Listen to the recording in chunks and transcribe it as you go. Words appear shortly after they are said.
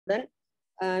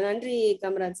நன்றி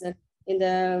காமராஜ் சார். இந்த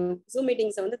ஜூம்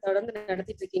மீட்டிங்ஸை வந்து தொடர்ந்து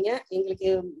நடத்திட்டு இருக்கீங்க. எங்களுக்கு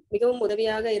மிகவும்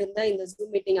உதவியாக இருந்த இந்த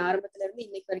ஜூம் மீட்டிங் ஆரம்பத்துல இருந்து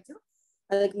இன்னைக்கு வரைக்கும்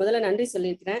அதுக்கு முதல்ல நன்றி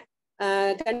சொல்லியிருக்கிறேன்.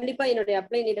 கண்டிப்பா என்னுடைய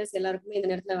அப்ளை லீடர்ஸ் எல்லாருக்குமே இந்த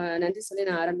நேரத்துல நன்றி சொல்லி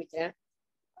நான் ஆரம்பிக்கிறேன்.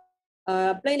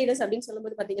 அப்ளை லீடர்ஸ் அப்படின்னு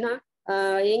சொல்லும்போது பாத்தீங்கன்னா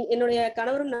என்னுடைய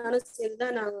கணவரும் நானும்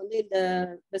சேர்ந்துதான் நாங்க வந்து இந்த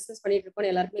பிசினஸ் பண்ணிட்டு இருக்கோம்.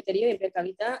 எல்லாருக்குமே தெரியும். என் பேர்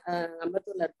கவிதா,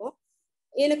 அம்பத்தூர்ல இருக்கோம்.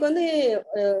 எனக்கு வந்து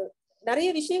நிறைய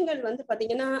விஷயங்கள் வந்து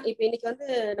பாத்தீங்கன்னா இப்ப இன்னைக்கு வந்து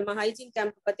நம்ம ஹைஜீன்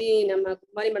கேம்ப் பத்தி நம்ம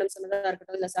குமாரி மேடம் சொன்னதா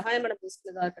இருக்கட்டும், இல்ல சகாய மேடம்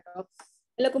சொன்னதா இருக்கட்டும்,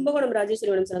 இல்ல கும்பகோணம்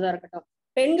ராஜேஸ்வரி மேடம் சொன்னதா இருக்கட்டும்,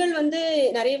 பெண்கள் வந்து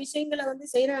நிறைய விஷயங்களை வந்து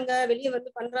செய்யறாங்க, வெளியே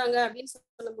வந்து பண்றாங்க அப்படின்னு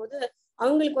சொல்லும் போது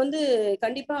அவங்களுக்கு வந்து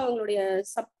கண்டிப்பா அவங்களுடைய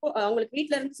அவங்களுக்கு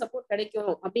வீட்டுல இருந்து சப்போர்ட்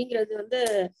கிடைக்கும் அப்படிங்கிறது வந்து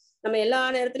நம்ம எல்லா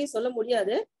நேரத்திலயும் சொல்ல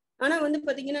முடியாது. ஆனா வந்து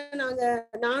பாத்தீங்கன்னா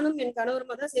நானும் என்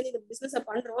கணவருமா தான் சேர்ந்து இந்த பிசினஸ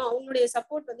பண்றோம். அவங்களுடைய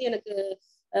சப்போர்ட் வந்து எனக்கு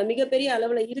மிகப்பெரிய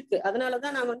அளவுல இருக்கு.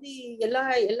 அதனாலதான் நான் வந்து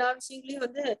எல்லா விஷயங்களையும்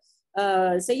வந்து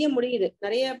செய்ய முடியுது.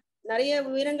 நிறைய நிறைய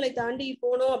உயரங்களை தாண்டி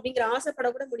போகணும் அப்படிங்கிற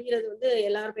ஆசைப்படக்கூட முடிகிறது வந்து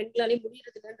எல்லாரும் பெண்களாலையும்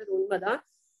முடிகிறது இல்லைன்றது உண்மைதான்.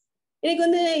 இன்னைக்கு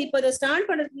வந்து இப்போ இதை ஸ்டார்ட்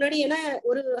பண்றதுக்கு முன்னாடி ஏன்னா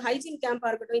ஒரு ஹைஜீன் கேம்பா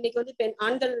இருக்கட்டும், இன்னைக்கு வந்து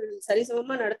ஆண்கள்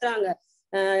சரிசமமா நடத்துறாங்க.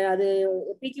 அது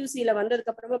பிக்யூசில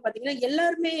வந்ததுக்கு அப்புறமா பாத்தீங்கன்னா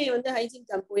எல்லாருமே வந்து ஹைஜீன்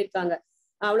கேம்ப் போயிருக்காங்க.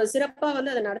 அவ்வளவு சிறப்பா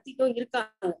வந்து அதை நடத்திட்டும்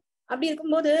இருக்காங்க. அப்படி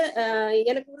இருக்கும்போது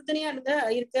எனக்கு உறுதுணையா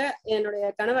இருக்க என்னுடைய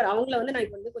கணவர் அவங்கள வந்து நான்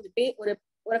இப்ப வந்து கொஞ்சம்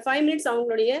ஒரு 5 மினிட்ஸ்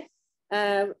அவங்களுடைய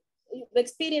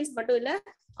எக்ஸ்பீரியன்ஸ் மட்டும் இல்ல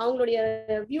அவங்களுடைய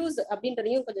வியூஸ்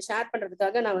அப்படின்றதையும் கொஞ்சம் ஷேர்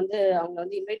பண்றதுக்காக நான் வந்து அவங்களை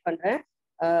வந்து இன்வைட் பண்றேன்.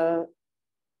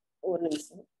 ஒரு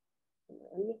நிமிஷம்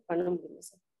அன்மியூட் பண்ண முடியுமா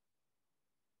சார்?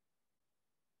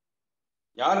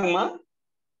 யாருங்கம்மா?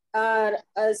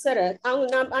 சார் அவங்க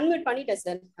நான் அன்மியூட் பண்ணிட்டேன்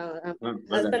sir.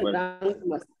 Husband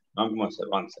Ramkumar. Ramkumar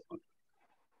sir வாங்க சார்.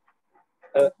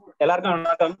 எல்லாருக்கும்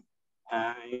வணக்கம்.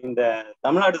 இந்த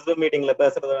தமிழ்நாடு ஜூம் மீட்டிங்ல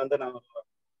பேசுறது வந்து நான்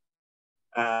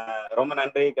ரொம்ப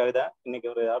நன்றி கவிதா, இன்னைக்கு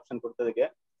ஒரு ஆப்ஷன் கொடுத்ததுக்கு.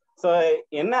 ஸோ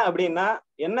என்ன அப்படின்னா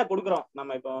என்ன கொடுக்குறோம்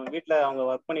நம்ம இப்போ வீட்டில் அவங்க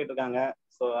ஒர்க் பண்ணிட்டு இருக்காங்க.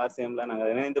 ஸோ RCMல நாங்கள்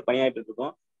இணைந்து பணியாற்றிட்டு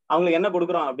இருக்கோம். அவங்களுக்கு என்ன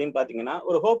கொடுக்குறோம் அப்படின்னு பார்த்தீங்கன்னா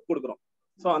ஒரு ஹோப் கொடுக்குறோம்.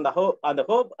 ஸோ அந்த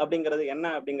ஹோப் அப்படிங்கிறது என்ன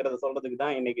அப்படிங்கறத சொல்றதுக்கு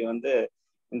தான் இன்னைக்கு வந்து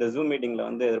இந்த ஜூம் மீட்டிங்ல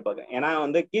வந்து எதிர்பார்க்கேன். ஏன்னா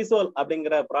வந்து கீசோல்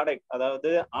அப்படிங்கிற ப்ராடக்ட்,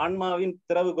 அதாவது ஆன்மாவின்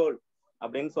திறவுகோல்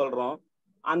அப்படின்னு சொல்றோம்.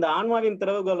 அந்த ஆன்மாவின்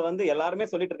திறவுகோல் வந்து எல்லாருமே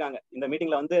சொல்லிட்டு இருக்காங்க. இந்த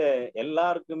மீட்டிங்ல வந்து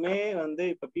எல்லாருக்குமே வந்து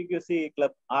இப்ப PQC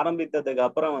கிளப் ஆரம்பித்ததுக்கு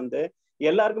அப்புறம் வந்து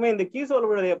எல்லாருக்குமே இந்த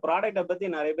கீசோலுடைய ப்ராடக்டை பத்தி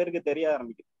நிறைய பேருக்கு தெரிய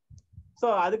ஆரம்பிக்கும். ஸோ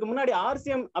அதுக்கு முன்னாடி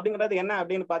RCM அப்படிங்கிறது என்ன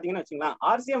அப்படின்னு பாத்தீங்கன்னா வச்சுக்கலாம்,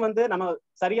 RCM வந்து நம்ம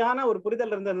சரியான ஒரு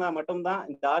புரிதல் இருந்திருந்தா மட்டும்தான்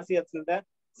இந்த RCS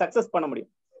சக்சஸ் பண்ண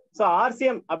முடியும். ஸோ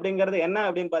RCM அப்படிங்கிறது என்ன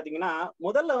அப்படின்னு பாத்தீங்கன்னா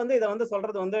முதல்ல வந்து இதை வந்து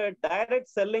சொல்றது வந்து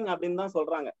டைரக்ட் செல்லிங் அப்படின்னு தான்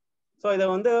சொல்றாங்க. ஸோ இதை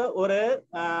வந்து ஒரு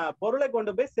பொருளை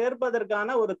கொண்டு போய்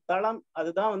சேர்ப்பதற்கான ஒரு தளம்,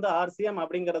 அதுதான் வந்து RCM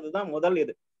அப்படிங்கிறது தான் முதல்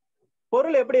இது.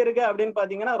 பொருள் எப்படி இருக்கு அப்படின்னு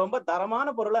பாத்தீங்கன்னா ரொம்ப தரமான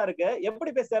பொருளா இருக்கு.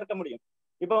 எப்படி போய் சேர்க்க முடியும்?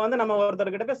 இப்ப வந்து நம்ம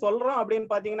ஒருத்தர்கிட்ட போய் சொல்றோம் அப்படின்னு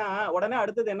பாத்தீங்கன்னா உடனே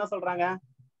அடுத்தது என்ன சொல்றாங்க,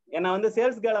 என்ன வந்து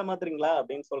சேல்ஸ் கேர்ளா மாத்துறீங்களா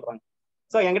அப்படின்னு சொல்றாங்க.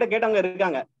 ஸோ என்கிட்ட கேட்டவங்க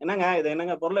இருக்காங்க, என்னங்க இது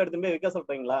என்னங்க பொருளை எடுத்துட்டு போய் விற்க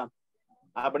சொல்றீங்களா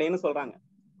அப்படின்னு சொல்றாங்க.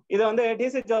 இது வந்து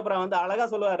TC சோப்ரா வந்து அழகா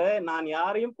சொல்லுவாரு, நான்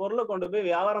யாரையும் பொருளை கொண்டு போய்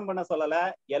வியாபாரம் பண்ண சொல்லல,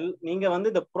 நீங்க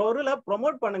வந்து இந்த பொருளை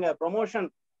ப்ரொமோட் பண்ணுங்க, ப்ரொமோஷன்,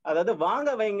 அதாவது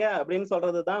வாங்க வைங்க அப்படின்னு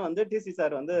சொல்றதுதான் வந்து TC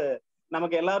சார் வந்து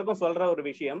நமக்கு எல்லாருக்கும் சொல்ற ஒரு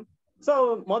விஷயம். ஸோ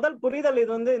முதல் புரிதல்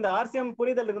இது வந்து இந்த RCM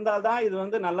புரிதல் இருந்தால்தான் இது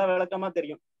வந்து நல்ல விளக்கமா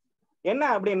தெரியும். என்ன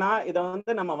அப்படின்னா இதை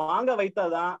வந்து நம்ம வாங்க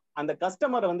வைத்தாதான் அந்த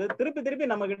கஸ்டமர் வந்து திருப்பி திருப்பி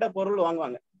நம்ம கிட்ட பொருள்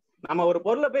வாங்குவாங்க. நம்ம ஒரு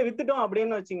பொருளை போய் வித்துட்டோம்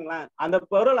அப்படின்னு வச்சுங்களேன், அந்த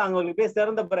பொருள் அவங்களுக்கு போய்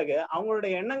சேர்ந்த பிறகு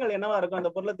அவங்களுடைய எண்ணங்கள் என்னவா இருக்கும்,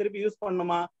 அந்த பொருளை திருப்பி யூஸ்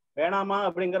பண்ணணுமா வேணாமா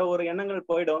அப்படிங்கிற ஒரு எண்ணங்கள்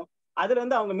போயிடும். அதுல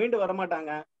இருந்து அவங்க மீண்டு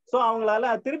வரமாட்டாங்க. ஸோ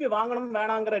அவங்களால திருப்பி வாங்கணும்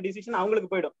வேணாங்கிற டிசிஷன்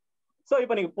அவங்களுக்கு போயிடும். ஸோ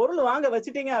இப்ப நீங்க பொருள் வாங்க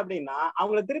வச்சுட்டீங்க அப்படின்னா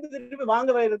அவங்களை திருப்பி திருப்பி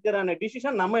வாங்க வைக்கிற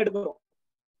டிசிஷன் நம்ம எடுக்கிறோம்.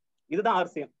 இதுதான்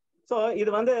RCM. ஸோ இது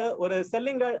வந்து ஒரு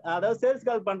செல்லிங், அதாவது சேல்ஸ்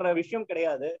கால் பண்ற விஷயம்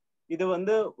கிடையாது. இது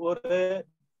வந்து ஒரு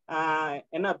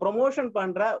என்ன ப்ரொமோஷன்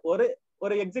பண்ற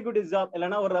ஒரு எக்ஸிக்யூட்டிவ் ஜாப்,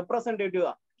 இல்லைன்னா ஒரு ரெப்ரசன்டேட்டிவ்,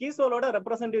 கீசோலோட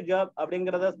ரெப்ரசன்டேட்டிவ் ஜாப்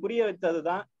அப்படிங்கிறத புரிய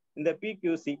வச்சதுதான் இந்த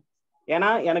PQC. ஏன்னா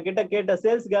எனக்கிட்ட கேட்ட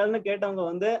சேல்ஸ் கேர்ள்னு கேட்டவங்க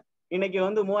வந்து இன்னைக்கு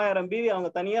வந்து 3000 BV அவங்க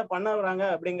தனியா பண்ணுறாங்க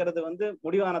அப்படிங்கிறது வந்து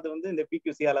முடிவானது வந்து இந்த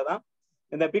PQCயால தான்.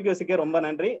 இந்த PQCக்கு ரொம்ப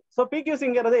நன்றி. ஸோ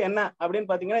PQCங்கிறது என்ன அப்படின்னு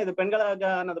பாத்தீங்கன்னா இது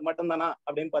பெண்களுக்கானது மட்டும்தானா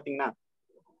அப்படின்னு பாத்தீங்கன்னா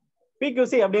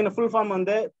PQC அப்படின்னு ஃபுல் ஃபார்ம்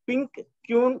வந்து பிங்க்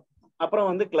கியூன் அப்புறம்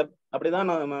வந்து கிளப் அப்படிதான்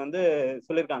நம்ம வந்து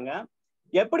சொல்லியிருக்காங்க.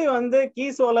 எப்படி வந்து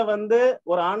கீசோல வந்து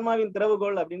ஒரு ஆன்மாவின்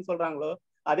திறவுகோல் அப்படின்னு சொல்றாங்களோ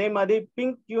அதே மாதிரி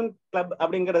பிங்க் கியூன் கிளப்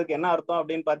அப்படிங்கிறதுக்கு என்ன அர்த்தம்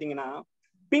அப்படின்னு பாத்தீங்கன்னா,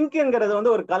 பிங்க்ங்கிறது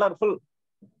வந்து ஒரு கலர்ஃபுல்,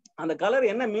 அந்த கலர்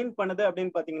என்ன மீன் பண்ணுது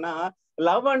அப்படின்னு பாத்தீங்கன்னா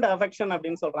லவ் அண்ட் அஃபெக்ஷன்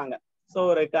அப்படின்னு சொல்றாங்க. ஸோ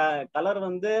ஒரு கலர்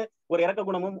வந்து ஒரு இறக்க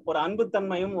குணமும் ஒரு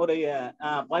அன்புத்தன்மையும் ஒரு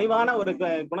பணிவான ஒரு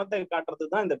குணத்தை காட்டுறது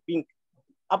தான் இந்த பிங்க்.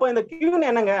 அப்போ இந்த கியூன்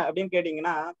என்னங்க அப்படின்னு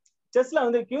கேட்டீங்கன்னா செஸ்ல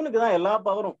வந்து கியூனுக்கு தான் எல்லா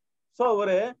பவரும். ஸோ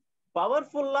ஒரு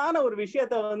பவர்ஃபுல்லான ஒரு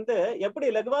விஷயத்த வந்து எப்படி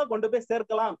லகுவா கொண்டு போய்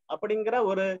சேர்க்கலாம் அப்படிங்கிற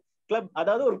ஒரு கிளப்,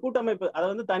 அதாவது ஒரு கூட்டமைப்பு, அதை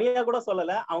வந்து தனியா கூட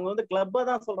சொல்லல, அவங்க வந்து கிளப்பா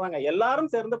தான் சொல்றாங்க, எல்லாரும்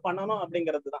சேர்ந்து பண்ணணும்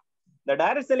அப்படிங்கிறது தான் இந்த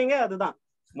டைரக்ட் செல்லிங்கே. அதுதான்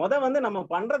வந்து நம்ம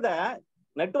பண்றத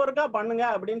நெட்வொர்க்கா பண்ணுங்க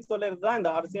அப்படின்னு சொல்லிருதுதான் இந்த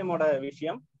ஆர்சிஎமோட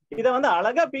விஷயம். இதை வந்து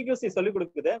அழகா பிக்யூசி சொல்லி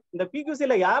கொடுக்குது. இந்த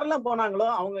பிக்யூசில யாரெல்லாம் போனாங்களோ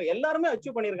அவங்க எல்லாருமே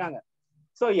அச்சீவ் பண்ணிருக்காங்க.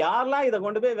 சோ யாரெல்லாம் இதை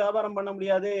கொண்டு போய் வியாபாரம் பண்ண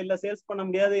முடியாது, இல்ல சேல்ஸ் பண்ண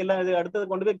முடியாது, இல்ல இது அடுத்தது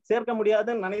கொண்டு போய் சேர்க்க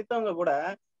முடியாதுன்னு நினைத்தவங்க கூட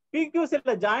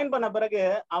பிக்யூசில ஜாயின் பண்ண பிறகு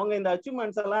அவங்க இந்த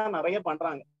அச்சீவ்மெண்ட்ஸ் எல்லாம் நிறைய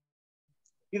பண்றாங்க.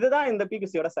 இதுதான் இந்த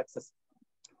பிக்யூசியோட சக்சஸ்.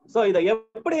 சோ இதை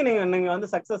எப்படி நீங்க வந்து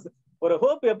சக்சஸ், ஒரு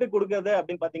ஹோப் எப்படி கொடுக்குறது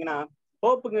அப்படின்னு பாத்தீங்கன்னா,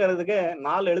 ஹோப்புங்கிறதுக்கு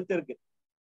 4 எழுத்து இருக்கு.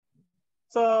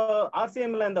 சோ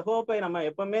ஆர்சிஎம்ல இந்த ஹோப்பை நம்ம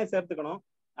எப்பவுமே சேர்த்துக்கணும்.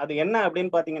 அது என்ன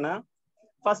அப்படின்னு பாத்தீங்கன்னா,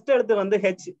 ஃபர்ஸ்ட் எழுத்து வந்து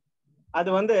ஹெச். அது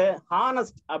வந்து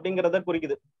ஹானஸ்ட் அப்படிங்கிறத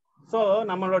குறிக்குது. சோ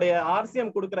நம்மளுடைய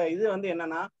ஆர்சிஎம் கொடுக்குற இது வந்து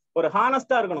என்னன்னா, ஒரு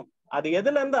ஹானஸ்டா இருக்கணும். அது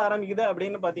எதுல இருந்து ஆரம்பிக்குது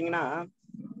அப்படின்னு பாத்தீங்கன்னா,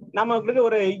 நமக்கு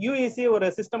ஒரு யூஇசி ஒரு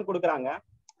சிஸ்டம் கொடுக்குறாங்க.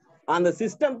 அந்த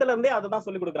சிஸ்டம்ல இருந்தே அதை தான்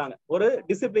சொல்லி கொடுக்குறாங்க. ஒரு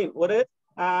டிசிப்ளின், ஒரு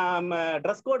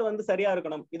ட்ரெஸ் கோட் வந்து சரியா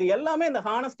இருக்கணும். இது எல்லாமே இந்த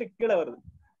ஹானஸ்டிக் கீழே வருது.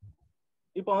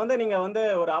 இப்போ வந்து நீங்க வந்து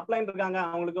ஒரு அப்லைன் இருக்காங்க,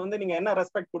 அவங்களுக்கு வந்து நீங்க என்ன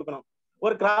ரெஸ்பெக்ட் கொடுக்கணும்,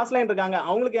 ஒரு கிராஸ் லைன் இருக்காங்க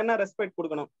அவங்களுக்கு என்ன ரெஸ்பெக்ட்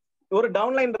கொடுக்கணும், ஒரு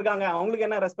டவுன் லைன் இருக்காங்க அவங்களுக்கு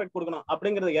என்ன ரெஸ்பெக்ட் கொடுக்கணும்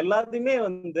அப்படிங்கிறது எல்லாத்தையுமே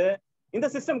வந்து இந்த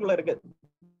சிஸ்டம்குள்ள இருக்கு.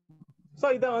 சோ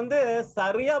இதை வந்து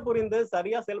சரியா புரிந்து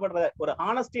சரியா செயல்படுற ஒரு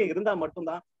ஹானஸ்டி இருந்தா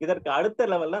மட்டும்தான் இதற்கு அடுத்த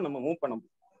லெவல்ல நம்ம மூவ் பண்ண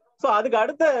முடியும். சோ அதுக்கு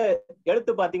அடுத்த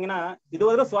எழுத்து பாத்தீங்கன்னா, இது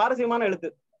ஒரு சுவாரஸ்யமான எழுத்து.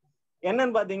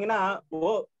 என்னன்னு பாத்தீங்கன்னா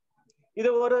ஓ. இது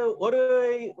ஒரு ஒரு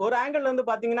ஒரு ஆங்கிள் இருந்து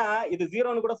பாத்தீங்கன்னா இது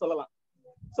 0ன்னு கூட சொல்லலாம்.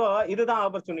 சோ இதுதான்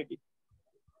ஆப்பர்ச்சுனிட்டி.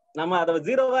 நம்ம அதை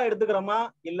 0வா எடுத்துக்கிறோமா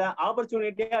இல்ல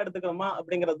ஆப்பர்ச்சுனிட்டியா எடுத்துக்கிறோமா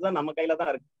அப்படிங்கிறது தான் நம்ம கையில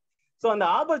தான் இருக்கு. சோ அந்த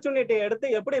ஆப்பர்ச்சுனிட்டியை எடுத்து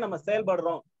எப்படி நம்ம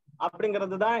செயல்படுறோம்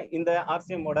அப்படிங்கிறது தான் இந்த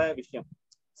ஆர்சிஎம்மோட விஷயம்.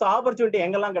 சோ ஆப்பர்ச்சுனிட்டி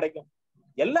எங்கெல்லாம் கிடைக்கும்,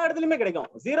 எல்லா இடத்துலயுமே கிடைக்கும்.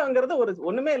 0ங்கிறது ஒரு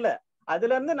ஒண்ணுமே இல்லை.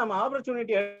 அதுல இருந்து நம்ம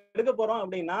ஆப்பர்ச்சுனிட்டி எடுக்க போறோம்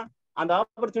அப்படின்னா அந்த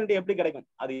ஆப்பர்ச்சுனிட்டி எப்படி கிடைக்கும்,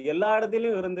 அது எல்லா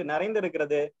இடத்துலயும் இருந்து நிறைந்து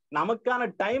இருக்கிறது. நமக்கான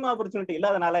டைம் ஆப்பர்ச்சுனிட்டி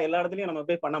இல்லாதனால எல்லா இடத்துலயும் நம்ம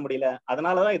போய் பண்ண முடியல.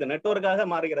 அதனாலதான் இது நெட்வொர்க்காக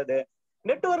மாறுகிறது.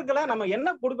 நெட்வொர்க்ல நம்ம என்ன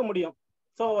கொடுக்க முடியும்?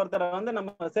 சோ ஒருத்தரை வந்து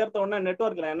நம்ம சேர்த்த உடனே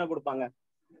நெட்வொர்க்ல என்ன கொடுப்பாங்க?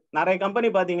 நிறைய கம்பெனி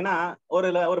பாத்தீங்கன்னா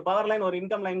ஒரு பவர் லைன், ஒரு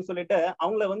இன்கம் லைன் சொல்லிட்டு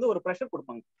அவங்கள வந்து ஒரு ப்ரெஷர்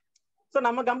கொடுப்பாங்க. சோ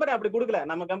நம்ம கம்பெனி அப்படி கொடுக்கல.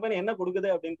 நம்ம கம்பெனி என்ன கொடுக்குது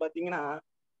அப்படின்னு பாத்தீங்கன்னா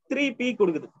 3P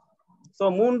கொடுக்குது. சோ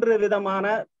 3 விதமான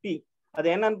P. அது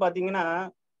என்னன்னு பாத்தீங்கன்னா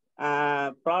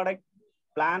ப்ராடக்ட்,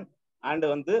 பிளான் அண்ட்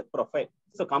வந்து ப்ரொஃபைல்.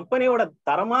 ஸோ கம்பெனியோட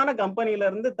தரமான கம்பெனில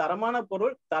இருந்து தரமான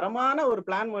பொருள் தரமான ஒரு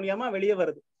பிளான் மூலியமா வெளியே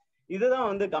வருது. இதுதான்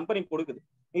வந்து கம்பெனி கொடுக்குது.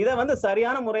 இதை வந்து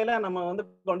சரியான முறையில நம்ம வந்து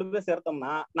கொண்டு போய்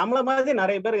சேர்த்தோம்னா நம்மள மாதிரி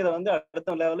நிறைய பேர் இதை வந்து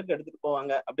அடுத்த லெவலுக்கு எடுத்துட்டு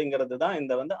போவாங்க அப்படிங்கிறது தான்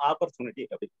இந்த வந்து ஆப்பர்ச்சுனிட்டி.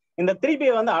 அப்படி இந்த 3P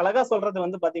வந்து அழகா சொல்றது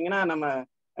வந்து பாத்தீங்கன்னா, நம்ம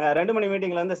 2 மணி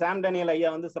மீட்டிங்ல வந்து சாம் டேனியல் ஐயா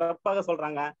வந்து சிறப்பாக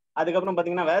சொல்றாங்க. அதுக்கப்புறம்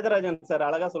பாத்தீங்கன்னா வேதராஜன் சார்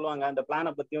அழகா சொல்லுவாங்க அந்த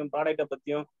பிளானை பத்தியும், ப்ராடக்டை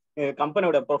பத்தியும்,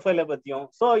 கம்பெனியோட ப்ரொஃபைலை பத்தியும்.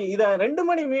 ஸோ இத 2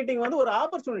 மணி மீட்டிங் வந்து ஒரு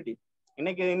ஆப்பர்ச்சுனிட்டி.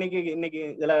 இன்னைக்கு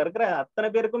இதுல இருக்கிற அத்தனை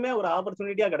பேருக்குமே ஒரு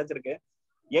ஆப்பர்ச்சுனிட்டியா கிடைச்சிருக்கு.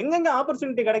 எங்கெங்க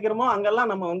ஆப்பர்ச்சுனிட்டி கிடைக்கிறோமோ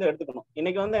அங்கெல்லாம் நம்ம வந்து எடுத்துக்கணும்.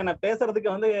 இன்னைக்கு வந்து என்ன பேசுறதுக்கு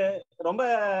வந்து ரொம்ப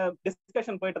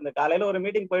டிஸ்கஷன் போயிட்டு இருந்தது. காலையில ஒரு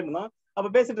மீட்டிங் போயிட்டு இருந்தோம். அப்ப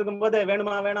பேசிட்டு இருக்கும்போது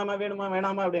வேணுமா வேணாமா வேணுமா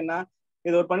வேணாமா அப்படின்னா,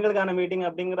 இது ஒரு பெண்களுக்கான மீட்டிங்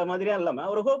அப்படிங்கிற மாதிரியா இல்லாம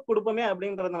ஒரு ஹோப் கொடுப்போமே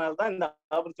அப்படின்றதுனால தான் இந்த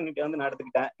ஆப்பர்ச்சுனிட்டி வந்து நான்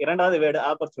எடுத்துக்கிட்டேன். 2வது வேர்டு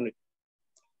ஆப்பர்ச்சுனிட்டி.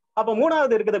 அப்ப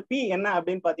 3வது இருக்கிற P என்ன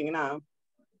அப்படின்னு பாத்தீங்கன்னா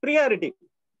ப்ரியாரிட்டி.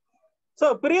 சோ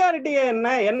ப்ரியாரிட்டி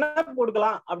என்ன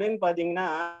கொடுக்கலாம் அப்படின்னு பாத்தீங்கன்னா,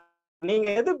 நீங்க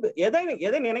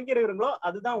எதை நினைக்கிறீர்களோ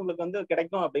அதுதான் உங்களுக்கு வந்து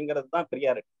கிடைக்கும் அப்படிங்கிறது தான்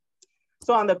ப்ரியாரிட்டி.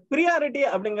 சோ அந்த ப்ரியாரிட்டி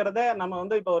அப்படிங்கறத நம்ம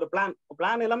வந்து இப்ப ஒரு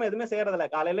பிளான் இல்லாம எதுவுமே செய்யறது இல்லை.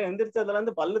 காலையில எந்திரிச்சதுல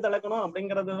இருந்து பல்லு துலக்கணும்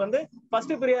அப்படிங்கிறது வந்து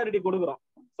ஃபர்ஸ்ட் ப்ரியாரிட்டி கொடுக்குறோம்.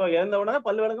 சோ எழுந்த உடனே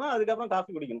பல்லு விளக்கணும், அதுக்கப்புறம்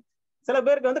காஃபி குடிக்கணும். சில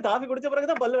பேருக்கு வந்து காஃபி குடிச்ச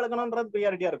பிறகுதான் பல்லு விளக்கணும்ன்றது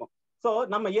ப்ரியாரிட்டியா இருக்கும். சோ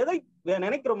நம்ம எதை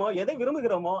நினைக்கிறோமோ எதை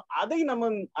விரும்புகிறோமோ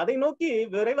அதை நோக்கி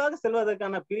விரைவாக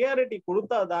செல்வதற்கான ப்ரியாரிட்டி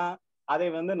கொடுத்தாதான் அதை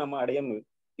வந்து நம்ம அடைய முடியும்.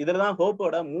 இதுலதான்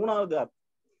ஹோப்போட 3வது அர்த்தம்.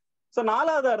 சோ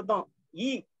 4வது அர்த்தம் இ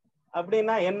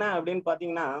அப்படின்னா என்ன அப்படின்னு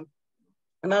பாத்தீங்கன்னா,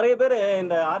 நிறைய பேர்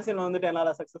இந்த ஆர்சிஎல் வந்துட்டு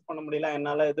என்னால சக்சஸ் பண்ண முடியல,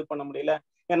 என்னால இது பண்ண முடியல,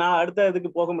 என்னால அடுத்த இதுக்கு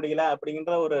போக முடியல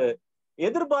அப்படிங்கிற ஒரு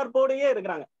எதிர்பார்ப்போடையே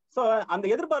இருக்கிறாங்க. சோ அந்த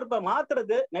எதிர்பார்ப்பை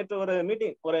மாத்துறது, நேற்று ஒரு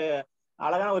மீட்டிங், ஒரு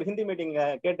அழகான ஒரு ஹிந்தி மீட்டிங்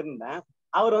கேட்டிருந்தேன்.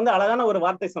 அவர் வந்து அழகான ஒரு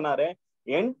வார்த்தை சொன்னாரு,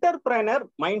 என்டர்பிரைனர்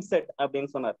மைண்ட் செட்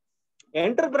அப்படின்னு சொன்னார்.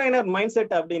 என்டர்பிரைனர் மைண்ட்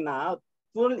செட் அப்படின்னா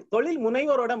தொழில்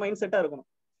முனைவோரோட மைண்ட் செட்டா இருக்கணும்.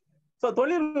 சோ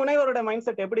தொழில் முனைவோரோட மைண்ட்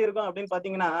செட் எப்படி இருக்கும் அப்படின்னு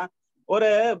பாத்தீங்கன்னா,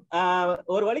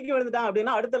 ஒரு வழிக்கு விழுந்துட்டான்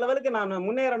அப்படின்னா அடுத்த லெவலுக்கு நான்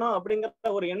முன்னேறணும்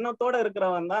அப்படிங்கிற ஒரு எண்ணத்தோட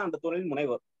இருக்கிறவன் தான் அந்த தொழில்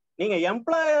முனைவோர். நீங்க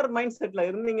எம்ப்ளாயர் மைண்ட் செட்ல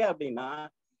இருந்தீங்க அப்படின்னா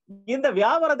இந்த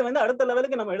வியாபாரத்தை வந்து அடுத்த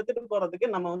லெவலுக்கு நம்ம எடுத்துட்டு போறதுக்கு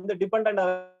நம்ம வந்து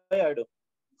டிபெண்டாவே ஆயிடும்.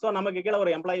 சோ நமக்கு கீழே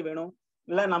ஒரு எம்ப்ளாயி வேணும்,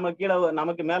 இல்ல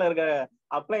நமக்கு மேல இருக்க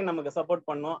அப்ளைன் நமக்கு சப்போர்ட்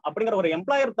பண்ணும் அப்படிங்கிற ஒரு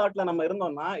எம்ப்ளாயர் தாட்ல நம்ம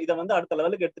இருந்தோம்னா இதை வந்து அடுத்த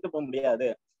லெவலுக்கு எடுத்துட்டு போக முடியாது.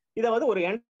 இதை வந்து ஒரு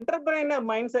என்டர்பிரைனர்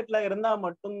மைண்ட் செட்ல இருந்தா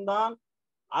மட்டும்தான்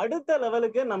அடுத்த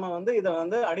லெவலுக்கு நம்ம வந்து இதை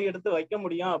வந்து அடி எடுத்து வைக்க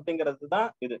முடியும் அப்படிங்கிறது தான்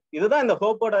இதுதான் இந்த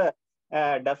ஹோப்போட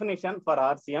டெஃபினிஷன் ஃபார்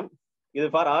ஆர்சிஎம். இது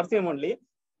ஃபார் ஆர்சிஎம் ஒன்லி.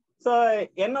 ஸோ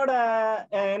என்னோட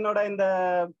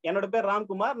பேர்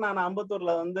ராம்குமார். நான்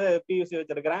அம்பத்தூர்ல வந்து பியூசி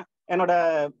வச்சிருக்கிறேன். என்னோட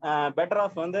பெட்டர்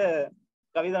ஆஃப் வந்து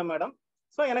கவிதா மேடம்.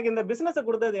 ஸோ எனக்கு இந்த பிசினஸ்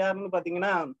கொடுத்தது யாருன்னு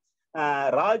பாத்தீங்கன்னா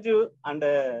Raju and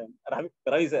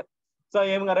Ravi sir. So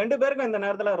இவங்க 2 பேருக்கும் இந்த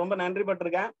நேரத்துல ரொம்ப நன்றி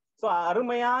பட்டிருக்கேன். ஸோ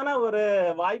அருமையான ஒரு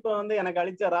வாய்ப்பை வந்து எனக்கு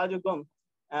அளிச்ச ராஜுக்கும்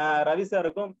ரவி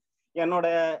சாருக்கும் என்னோட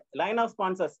லைன் ஆஃப்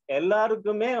ஸ்பான்சர்ஸ்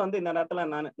எல்லாருக்குமே வந்து இந்த நேரத்துல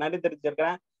நான் நன்றி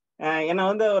தெரிவிச்சிருக்கிறேன். என்னை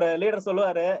வந்து ஒரு லீடர்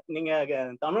சொல்லுவாரு, நீங்க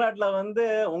தமிழ்நாட்டுல வந்து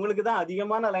உங்களுக்கு தான்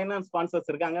அதிகமான லைன் ஆஃப் ஸ்பான்சர்ஸ்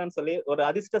இருக்காங்கன்னு சொல்லி ஒரு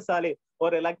அதிர்ஷ்டசாலி,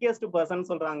 ஒரு லக்கியஸ்ட் பர்சன்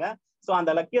சொல்றாங்க. ஸோ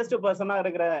அந்த லக்கியஸ்ட் பர்சனா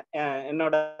இருக்கிற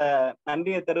என்னோட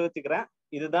நன்றியை தெரிவிச்சுக்கிறேன்.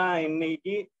 இதுதான்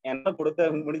இன்னைக்கு என்ன கொடுத்த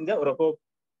முடிஞ்ச ஒரு hope.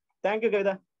 Thank you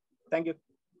Kavitha. Thank you.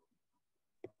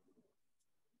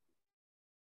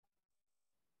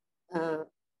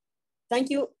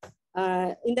 Thank you.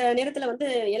 இந்த நேரத்துல வந்து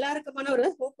எல்லாருக்குமான ஒரு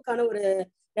ஹோப்புக்கான ஒரு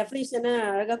டெஃபினிஷனை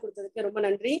அழகா கொடுத்ததுக்கு ரொம்ப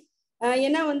நன்றி.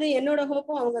 ஏன்னா வந்து என்னோட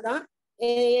ஹோப்பும் அவங்கதான்.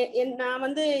 நான்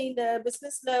வந்து இந்த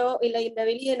பிசினஸ்லயோ இல்ல இந்த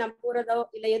வெளியே நான் போறதோ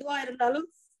இல்ல எதுவா இருந்தாலும்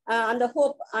அந்த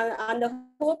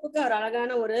ஹோப்புக்கு ஒரு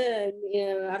அழகான ஒரு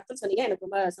அர்த்தம் சொன்னீங்க. எனக்கு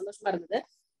ரொம்ப சந்தோஷமா இருந்தது.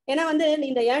 ஏன்னா வந்து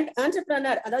இந்த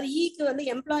ஆண்டர்பிரனர், அதாவது ஈக்கு வந்து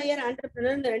எம்ப்ளாயர்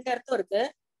ஆண்டர்பிரனர் 2 அர்த்தம் இருக்கு.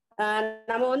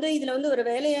 நம்ம வந்து இதுல வந்து ஒரு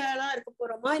வேலையாளா இருக்க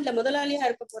போறோமா இல்ல முதலாளியா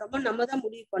இருக்க போறோமா நம்ம தான்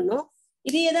முடிவு பண்ணோம்.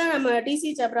 இதையேதான் நம்ம டிசி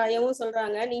சப்ராயவும்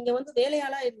சொல்றாங்க. நீங்க வந்து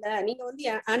வேலையாளா இல்ல, நீங்க வந்து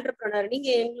ஆண்டர்பிரனர்.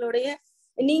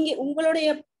 நீங்க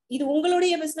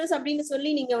உங்களுடைய பிசினஸ் அப்படின்னு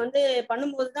சொல்லி நீங்க வந்து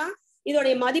பண்ணும்போதுதான்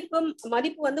இதோடைய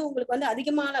மதிப்பு வந்து உங்களுக்கு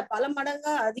வந்து பல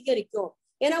மடங்கா அதிகரிக்கும்.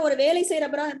 ஏன்னா ஒரு வேலை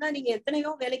செய்யறப்பரா இருந்தா நீங்க எத்தனையோ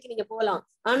வேலைக்கு நீங்க போகலாம்.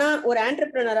 ஆனா ஒரு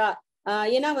ஆண்டர்பிரனரா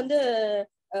ஏன்னா வந்து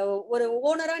ஒரு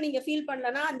ஓனரா நீங்க ஃபீல்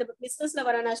பண்ணலன்னா அந்த பிசினஸ்ல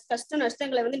வர கஷ்ட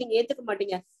நஷ்டங்களை வந்து நீங்க ஏத்துக்க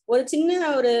மாட்டீங்க. ஒரு சின்ன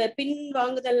ஒரு பின்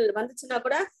வாங்குதல் வந்துச்சுன்னா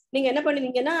கூட நீங்க என்ன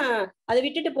பண்ணுவீங்கன்னா அதை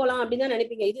விட்டுட்டு போலாம் அப்படின்னு தான்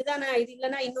நினைப்பீங்க. இதுதானே, இது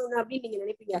இல்லைன்னா இன்னொன்னு அப்படின்னு நீங்க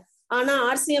நினைப்பீங்க. ஆனா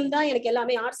ஆர்சிஎம் தான் எனக்கு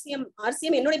எல்லாமே.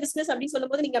 ஆர்சிஎம் என்னோட பிசினஸ் அப்படின்னு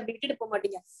சொல்லும் போது நீங்க அப்படி விட்டுட்டு போக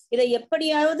மாட்டீங்க. இதை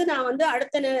எப்படியாவது நான் வந்து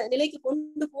அடுத்த நிலைக்கு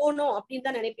கொண்டு போகணும் அப்படின்னு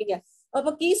தான் நினைப்பீங்க.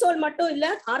 அப்போ கீசோல் மட்டும் இல்ல,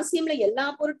 ஆர்சிஎம்ல எல்லா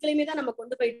பொருட்களையுமே தான் நம்ம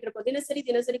கொண்டு போயிட்டு இருக்கோம்.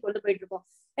 தினசரி கொண்டு போயிட்டு இருக்கோம்.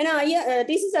 ஏன்னா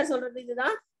டிசி சார் சொல்றது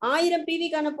இதுதான், 1000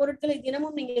 பிவிக்கான பொருட்களை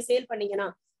தினமும் நீங்க சேல் பண்ணீங்கன்னா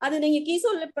அது நீங்க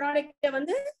கீசோல் ப்ராடக்ட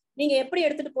வந்து நீங்க எப்படி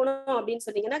எடுத்துட்டு போகணும் அப்படின்னு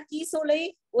சொன்னீங்கன்னா, கீசோலை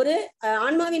ஒரு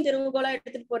ஆன்மாவின் திறவுகோலா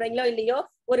எடுத்துட்டு போறீங்களோ இல்லையோ,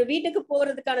 ஒரு வீட்டுக்கு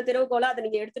போறதுக்கான திறவுகோலா அதை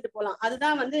நீங்க எடுத்துட்டு போகலாம்.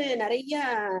 அதுதான் வந்து நிறைய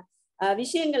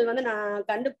விஷயங்கள் வந்து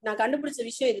நான் கண்டுபிடிச்ச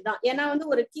விஷயம் இதுதான். ஏன்னா வந்து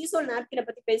ஒரு கீசோல் நாப்கினை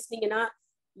பத்தி பேசுனீங்கன்னா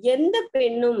எந்த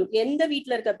பெண்ணும், எந்த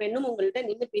வீட்டுல இருக்க பெண்ணும் உங்கள்கிட்ட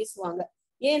நின்று பேசுவாங்க.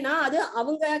 ஏன்னா அது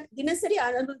அவங்க தினசரி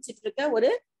அனுபவிச்சுட்டு இருக்க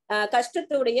ஒரு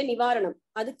கஷ்டத்துடைய நிவாரணம்.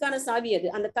 அதுக்கான சாவி அது.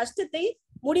 அந்த கஷ்டத்தை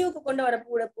முடிவுக்கு கொண்டு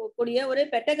வரக்கூடிய ஒரு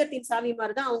பெட்டகத்தின் சாவி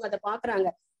மாதிரிதான் அவங்க அதை பாக்குறாங்க.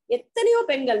 எத்தனையோ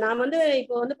பெண்கள், நான் வந்து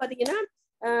இப்போ வந்து பாத்தீங்கன்னா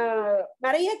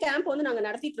நிறைய கேம்ப் வந்து நாங்க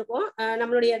நடத்திட்டு இருக்கோம்.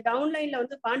 நம்மளுடைய டவுன்லைன்ல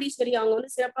வந்து பாண்டீஸ்வரி அவங்க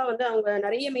வந்து சிறப்பா வந்து அவங்க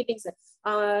நிறைய மீட்டிங்ஸ்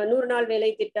 100 நாள்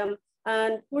வேலை திட்டம்,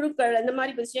 குழுக்கள், இந்த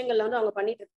மாதிரி விஷயங்கள்ல வந்து அவங்க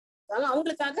பண்ணிட்டு இருக்காங்க.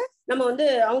 அவங்களுக்காக நம்ம வந்து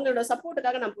அவங்களோட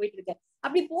சப்போர்ட்டுக்காக நான் போயிட்டு இருக்கேன்.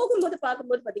 அப்படி போகும்போது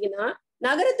பார்க்கும்போது பாத்தீங்கன்னா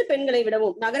நகரத்து பெண்களை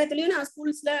விடவும், நகரத்திலயும் நான்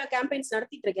ஸ்கூல்ஸ்ல கேம்பெயின்ஸ்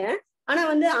நடத்திட்டு இருக்கேன். ஆனா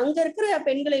வந்து அங்க இருக்கிற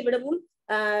பெண்களை விடவும்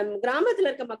கிராமத்துல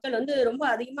இருக்க மக்கள் வந்து ரொம்ப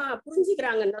அதிகமா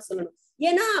புரிஞ்சுக்கிறாங்கன்னு தான் சொல்லணும்.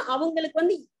 ஏன்னா அவங்களுக்கு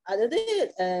வந்து அதாவது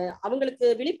அவங்களுக்கு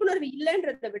விழிப்புணர்வு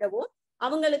இல்லைன்றதை விடவும்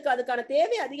அவங்களுக்கு அதுக்கான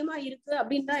தேவை அதிகமா இருக்கு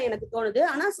அப்படின்னு தான் எனக்கு தோணுது.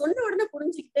 ஆனா சொன்ன உடனே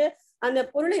புரிஞ்சுக்கிட்டு அந்த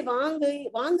பொருளை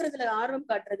வாங்குறதுல ஆர்வம்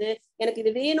காட்டுறது, எனக்கு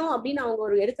இது வேணும் அப்படின்னு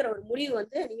அவங்க எடுக்கிற ஒரு முடிவு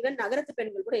வந்து ஈவன் நகரத்து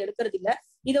பெண்கள் கூட எடுக்கிறது இல்லை.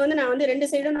 இது வந்து நான் வந்து 2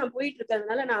 சைடும் நான் போயிட்டு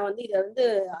இருக்கிறதுனால நான் வந்து இதை வந்து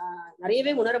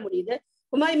நிறையவே உணர முடியுது.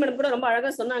 குமாரி மேடம் கூட ரொம்ப அழகா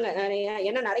சொன்னாங்க.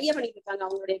 ஏன்னா நிறைய பண்ணிட்டு இருக்காங்க.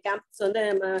 அவங்களுடைய கேம்பஸ் வந்து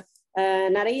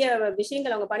நிறைய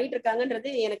விஷயங்கள் அவங்க பண்ணிட்டு இருக்காங்கன்றது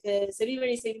எனக்கு செவி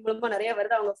வழி செய்தி மூலமா நிறைய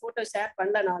வருது. அவங்க போட்டோ ஷேர்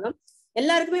பண்ணலனாலும்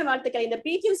எல்லாருக்குமே வாழ்த்துக்கள். இந்த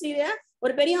பிக்யூசில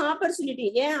ஒரு பெரிய ஆப்பர்ச்சுனிட்டி.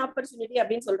 ஏன் ஆப்பர்ச்சுனிட்டி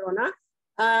அப்படின்னு சொல்றோம்னா,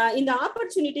 இந்த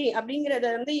ஆப்பர்ச்சுனிட்டி அப்படிங்கறத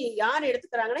வந்து யார்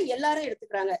எடுத்துக்கிறாங்கன்னா எல்லாரும்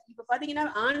எடுத்துக்கிறாங்க. இப்ப பாத்தீங்கன்னா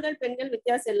ஆண்கள் பெண்கள்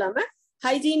வித்தியாசம் இல்லாம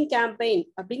ஹைஜீன் கேம்பெயின்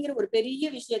அப்படிங்கிற ஒரு பெரிய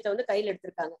விஷயத்த வந்து கையில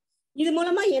எடுத்திருக்காங்க. இது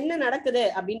மூலமா என்ன நடக்குது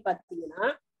அப்படின்னு பாத்தீங்கன்னா,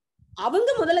 அவங்க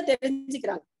முதல்ல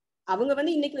தெரிஞ்சுக்கிறாங்க. அவங்க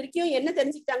வந்து இன்னைக்கு வரைக்கும் என்ன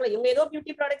தெரிஞ்சுக்கிட்டாங்களோ, இவங்க ஏதோ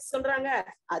பியூட்டி ப்ராடக்ட்ஸ் சொல்றாங்க,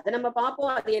 அதை நம்ம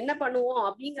பார்ப்போம், அது என்ன பண்ணுவோம்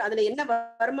அப்படிங்கிற, அதுல என்ன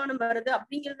வருமானம் வருது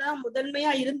அப்படிங்கறதுதான்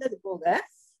முதன்மையா இருந்தது போக,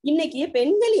 இன்னைக்கு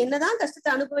பெண்கள் என்னதான்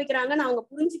கஷ்டத்தை அனுபவிக்கிறாங்கன்னு அவங்க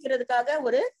புரிஞ்சுக்கிறதுக்காக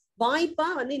ஒரு வாய்ப்பா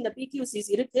வந்து இந்த பிக்யூசிஸ்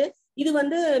இருக்கு. இது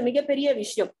வந்து மிகப்பெரிய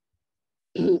விஷயம்.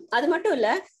 அது மட்டும் இல்ல,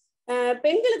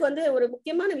 பெண்களுக்கு வந்து ஒரு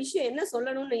முக்கியமான விஷயம் என்ன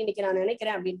சொல்லணும்னு இன்னைக்கு நான்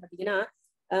நினைக்கிறேன் அப்படின்னு பாத்தீங்கன்னா,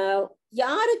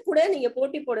 யாரு கூட நீங்க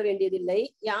போட்டி போட வேண்டியதில்லை.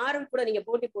 யாரும் கூட நீங்க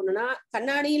போட்டி போடணும்னா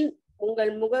கண்ணாடியில்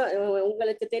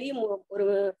உங்களுக்கு தெரியும் ஒரு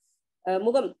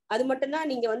முகம், அது மட்டும்தான்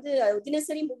நீங்க வந்து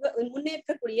தினசரி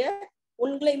முன்னேற்றக்கூடிய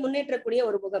உங்களை முன்னேற்றக்கூடிய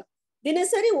ஒரு முகம்.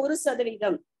 தினசரி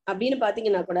 1% அப்படின்னு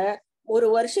பாத்தீங்கன்னா கூட ஒரு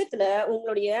வருஷத்துல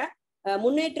உங்களுடைய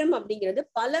முன்னேற்றம் அப்படிங்கிறது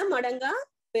பல மடங்கா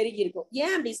பெருகி இருக்கும்.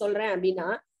 ஏன் அப்படி சொல்றேன் அப்படின்னா,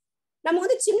 நம்ம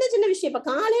வந்து சின்ன சின்ன விஷயம், இப்ப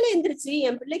காலையில எந்திரிச்சு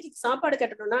என் பிள்ளைக்கு சாப்பாடு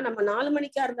கட்டணும்னா நம்ம 4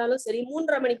 மணிக்கா இருந்தாலும் சரி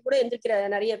 3:30 மணிக்கு கூட எந்திரிக்கிற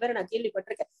நிறைய பேரை நான்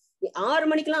கேள்விப்பட்டிருக்கேன். 6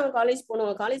 மணிக்கெல்லாம் அவன் காலேஜ்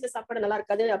போகணும், காலேஜ்ல சாப்பாடு நல்லா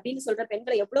இருக்காது அப்படின்னு சொல்ற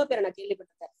பெண்களை எவ்வளவு பேரை நான்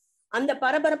கேள்விப்பட்டிருக்கேன். அந்த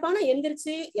பரபரப்பான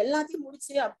எந்திரிச்சு எல்லாத்தையும்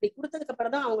முடிச்சு அப்படி கொடுத்ததுக்கு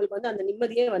அப்புறம் தான் அவங்களுக்கு வந்து அந்த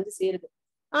நிம்மதியே வந்து சேருது.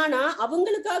 ஆனா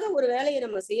அவங்களுக்காக ஒரு வேலையை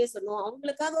நம்ம செய்ய சொன்னோம்,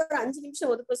 அவங்களுக்காக ஒரு 5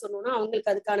 நிமிஷம் ஒதுக்க சொன்னோம்னா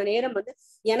அவங்களுக்கு அதுக்கான நேரம் வந்து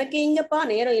எனக்கு எங்கப்பா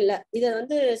நேரம் இல்லை, இதை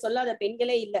வந்து சொல்லாத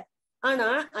பெண்களே இல்லை. ஆனா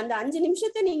அந்த 5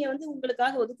 நிமிஷத்தை நீங்க வந்து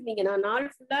உங்களுக்காக ஒதுக்குனீங்கன்னா நாள்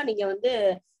ஃபுல்லா நீங்க வந்து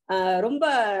ரொம்ப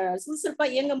சுறுசுறுப்பா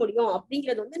இயங்க முடியும்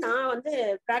அப்படிங்கிறது வந்து நான் வந்து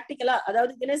பிராக்டிக்கலா,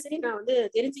 அதாவது தினசரி நான் வந்து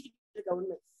தெரிஞ்சுக்கிட்டு இருக்க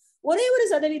ஒண்ணு. ஒரே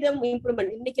 1%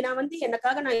 இம்ப்ரூவ்மெண்ட். இன்னைக்கு நான் வந்து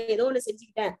எனக்காக நான் ஏதோ ஒண்ணு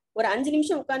செஞ்சுக்கிட்டேன், ஒரு 5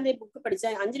 நிமிஷம் உட்காந்து புக்கு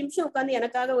படிச்சேன், 5 நிமிஷம் உட்காந்து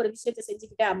எனக்காக ஒரு விஷயத்த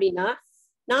செஞ்சுக்கிட்டேன் அப்படின்னா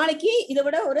நாளைக்கு இதை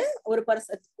விட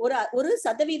ஒரு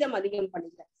சதவீதம் அதிகம்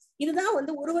பண்ணிக்கிறேன். இதுதான்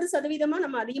வந்து ஒரு சதவீதமா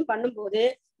நம்ம அதிகம் பண்ணும்போது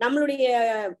நம்மளுடைய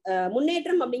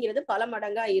முன்னேற்றம் அப்படிங்கிறது பல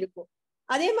மடங்கா இருக்கும்.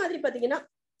 அதே மாதிரி பாத்தீங்கன்னா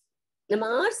நம்ம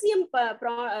RCM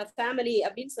ஃபேமிலி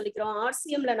அப்படின்னு சொல்லிக்கிறோம்.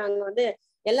 RCMல நாங்க வந்து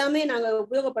எல்லாமே நாங்க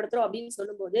உபயோகப்படுத்துறோம் அப்படின்னு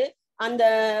சொல்லும்போது அந்த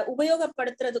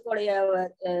உபயோகப்படுத்துறதுக்குடைய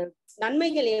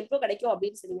நன்மைகள் எப்போ கிடைக்கும்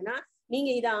அப்படின்னு சொன்னீங்கன்னா, நீங்க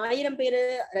இதை 1000 பேரு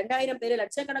 2000 பேரு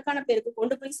லட்சக்கணக்கான பேருக்கு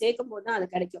கொண்டு போய் சேர்க்கும் போதுதான் அது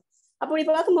கிடைக்கும். அப்படி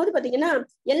பார்க்கும்போது பாத்தீங்கன்னா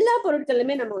எல்லா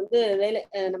பொருட்களுமே நம்ம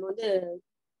வந்து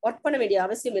ஒர்க் பண்ண வேண்டிய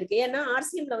அவசியம் இருக்கு. ஏன்னா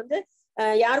RCMல வந்து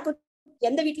யாருக்கும்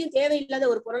எந்த வீட்லயும் தேவையில்லாத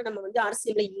ஒரு பொருள் நம்ம வந்து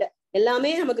RCMல இல்லை.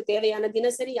 எல்லாமே நமக்கு தேவையான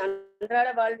தினசரி அன்றாட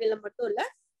வாழ்வியல மட்டும் இல்ல,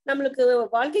 நம்மளுக்கு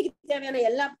வாழ்க்கைக்கு தேவையான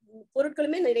எல்லா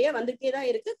பொருட்களுமே நிறைய வந்துட்டே தான்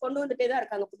இருக்கு, கொண்டு வந்துட்டே தான்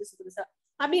இருக்காங்க புதுசு புதுசா.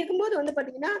 அப்படி இருக்கும்போது வந்து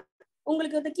பாத்தீங்கன்னா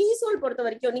உங்களுக்கு இந்த கீசோல் பொறுத்த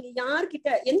வரைக்கும் நீங்க யார்கிட்ட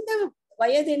எந்த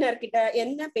வயதினர்கிட்ட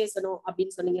என்ன பேசணும்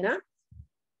அப்படின்னு சொன்னீங்கன்னா,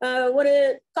 ஒரு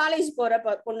காலேஜ் போற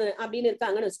பொண்ணு அப்படின்னு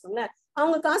இருக்காங்கன்னு வச்சுக்கோங்களேன்,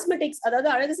 அவங்க காஸ்மெட்டிக்ஸ் அதாவது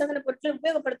அழகு சாதன பொருட்களை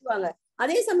உபயோகப்படுத்துவாங்க.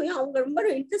 அதே சமயம் அவங்க ரொம்ப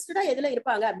இன்ட்ரெஸ்டடா எதுல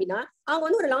இருப்பாங்க அப்படின்னா, அவங்க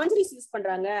வந்து ஒரு லாண்டரிஸ் யூஸ்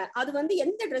பண்றாங்க, அது வந்து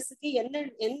எந்த ட்ரெஸ்ஸுக்கு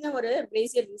என்ன ஒரு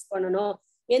பிரேசியர் யூஸ் பண்ணணும்,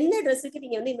 எந்த ட்ரெஸ்ஸுக்கு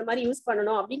நீங்க வந்து இந்த மாதிரி யூஸ்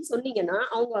பண்ணணும் அப்படின்னு சொன்னீங்கன்னா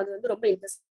அவங்க அது வந்து ரொம்ப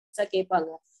இன்ட்ரெஸ்டா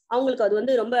கேட்பாங்க. அவங்களுக்கு அது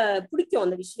வந்து ரொம்ப பிடிக்கும்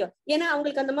அந்த விஷயம். ஏன்னா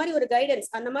அவங்களுக்கு அந்த மாதிரி ஒரு கைடன்ஸ்,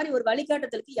 அந்த மாதிரி ஒரு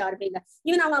வழிகாட்டுதலுக்கு யாருமே இல்லை.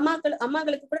 ஈவன் அவங்க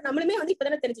அம்மாக்களுக்கு கூட நம்மளுமே வந்து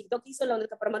இப்பதானே தெரிஞ்சுக்கிட்டோம், கீசோல்ல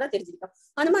வந்ததுக்கு அப்புறமா தான் தெரிஞ்சுக்கிட்டோம்.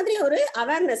 அந்த மாதிரி ஒரு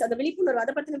அவேர்னஸ், அந்த விழிப்புணர்வு,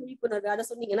 அதை பத்தின விழிப்புணர்வு அதை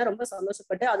சொன்னீங்கன்னா ரொம்ப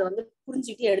சந்தோஷப்பட்டு அதை வந்து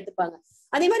புரிஞ்சுட்டு எடுத்துப்பாங்க.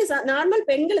 அதே மாதிரி நார்மல்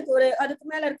பெண்களுக்கு ஒரு அதுக்கு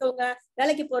மேல இருக்கவங்க,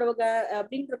 வேலைக்கு போறவங்க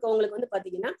அப்படின்னு இருக்கவங்களுக்கு வந்து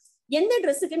பாத்தீங்கன்னா, எந்த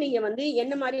ட்ரெஸ்ஸுக்கு நீங்க வந்து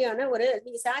என்ன மாதிரியான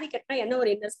நீங்க சாரி கட்டினா என்ன ஒரு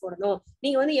இன்ட்ரெஸ்ட் போடணும்,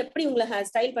 நீங்க வந்து எப்படி உங்களை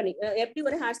எப்படி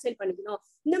ஒரு ஹேர் ஸ்டைல் பண்ணிக்கணும்,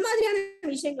 இந்த மாதிரியான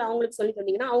விஷயங்களை அவங்களுக்கு சொல்லி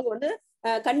தந்தீங்கன்னா அவங்க வந்து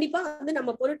கண்டிப்பா வந்து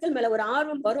நம்ம பொருட்கள் மேல ஒரு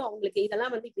ஆர்வம் வரும் அவங்களுக்கு.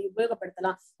 இதெல்லாம் வந்து இப்படி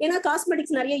உபயோகப்படுத்தலாம். ஏன்னா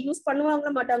காஸ்மெட்டிக்ஸ் நிறைய யூஸ்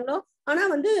பண்ணுவாங்களோ மாட்டாங்களோ, ஆனா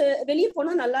வந்து வெளியே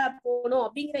போனா நல்லா போகணும்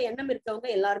அப்படிங்கிற எண்ணம் இருக்கவங்க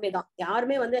எல்லாருமே தான்.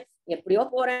 யாருமே வந்து எப்படியோ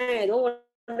போறேன் ஏதோ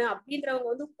ஒண்ணு அப்படின்றவங்க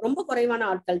வந்து ரொம்ப குறைவான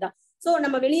ஆட்கள் தான். சோ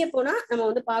நம்ம வெளியே போனா நம்ம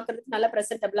வந்து பாக்குறதுக்கு நல்ல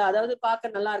பிரசன்டபிளா, அதாவது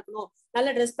பார்க்க நல்லா இருக்கணும், நல்ல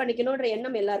ட்ரெஸ் பண்ணிக்கணும்ன்ற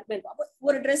எண்ணம் எல்லாருக்குமே இருக்கும். அப்போ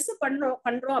ஒரு ட்ரெஸ்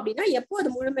பண்றோம் அப்படின்னா எப்போ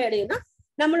அது முழுமை அடையும்னா,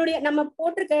 நம்ம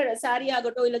போட்டிருக்க சாரி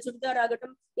ஆகட்டும் இல்ல சுடிதார்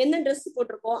ஆகட்டும், என்ன ட்ரெஸ்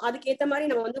போட்டிருக்கோம் அதுக்கேற்ற மாதிரி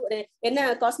நம்ம வந்து ஒரு என்ன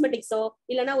காஸ்மெட்டிக்ஸோ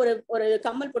இல்லைன்னா ஒரு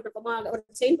கம்மல் போட்டிருக்கோமா, ஒரு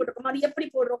செயின் போட்டிருக்கோமா, அது எப்படி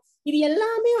போடுறோம், இது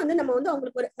எல்லாமே வந்து நம்ம வந்து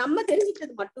அவங்களுக்கு நம்ம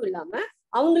தெரிஞ்சுக்கிறது மட்டும் இல்லாம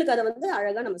அவங்களுக்கு அதை வந்து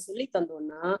அழகா நம்ம சொல்லி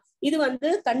தந்தோம்னா இது வந்து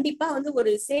கண்டிப்பா வந்து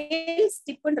ஒரு சேல்ஸ்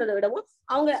டிப்ன்றதை விடவும்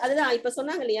அவங்க அதுதான் இப்ப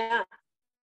சொன்னாங்க இல்லையா,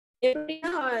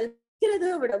 எப்படின்னா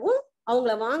விற்கிறத விடவும்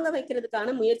அவங்கள வாங்க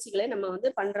வைக்கிறதுக்கான முயற்சிகளை நம்ம வந்து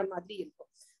பண்ற மாதிரி இருக்கும்.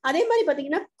 அதே மாதிரி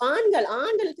பாத்தீங்கன்னா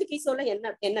ஆண்களுக்கு கீசோல என்ன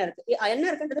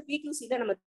இருக்குன்றது PQCல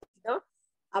நம்ம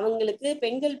அவங்களுக்கு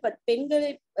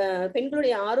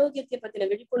பெண்களுடைய ஆரோக்கியத்தை பத்தின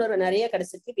விழிப்புணர்வு நிறைய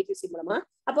கிடைச்சிருக்கு PQC மூலமா.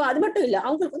 அப்போ அது மட்டும் இல்ல,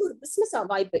 அவங்களுக்கு வந்து ஒரு பிசினஸ்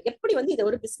வாய்ப்பு, எப்படி வந்து இதை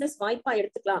ஒரு பிசினஸ் வாய்ப்பா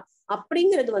எடுத்துக்கலாம்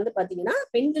அப்படிங்கிறது வந்து பாத்தீங்கன்னா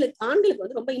ஆண்களுக்கு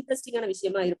வந்து ரொம்ப இன்ட்ரெஸ்டிங்கான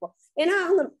விஷயமா இருக்கும். ஏன்னா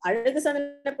அவங்க அழகு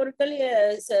சாதன பொருட்கள்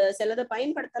சிலதை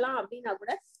பயன்படுத்தலாம் அப்படின்னா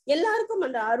கூட எல்லாருக்கும்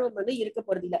அந்த ஆர்வம் வந்து இருக்க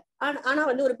போறது இல்லை. ஆனா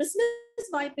வந்து ஒரு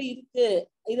பிசினஸ் வாய்ப்பு இருக்கு,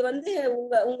 இது வந்து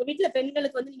உங்க வீட்டுல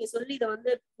பெண்களுக்கு வந்து நீங்க சொல்லி இதை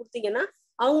வந்து கொடுத்தீங்கன்னா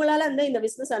அவங்களால வந்து இந்த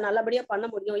பிசினஸ் நல்லபடியா பண்ண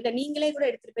முடியும், இல்ல நீங்களே கூட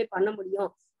எடுத்துட்டு போய் பண்ண முடியும்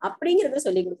அப்படிங்கறத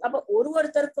சொல்லி கொடுக்கும். அப்போ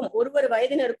ஒவ்வொரு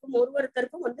வயதினருக்கும்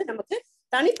ஒவ்வொருத்தருக்கும் வந்து நமக்கு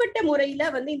தனிப்பட்ட முறையில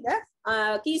வந்து இந்த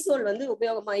கீசோல் வந்து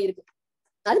உபயோகமா இருக்கு.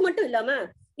 அது மட்டும் இல்லாம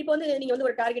இப்ப வந்து நீங்க வந்து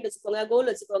ஒரு டார்கெட் வச்சுக்கோங்க, கோல்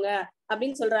வச்சுக்கோங்க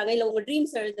அப்படின்னு சொல்றாங்க, இல்ல உங்க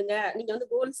ட்ரீம்ஸ் எழுதுங்க, நீங்க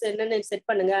வந்து கோல்ஸ் என்னன்னு செட்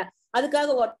பண்ணுங்க,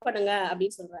 அதுக்காக ஒர்க் பண்ணுங்க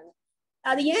அப்படின்னு சொல்றாங்க.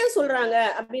 அது ஏன் சொல்றாங்க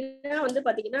அப்படின்னா வந்து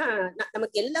பாத்தீங்கன்னா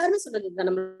நமக்கு எல்லாருமே சொல்றது இதுதான்,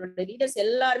 நம்மளோட லீடர்ஸ்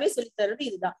எல்லாருமே சொல்லி தர்றது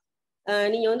இதுதான்.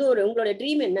 நீங்க வந்து உங்களோட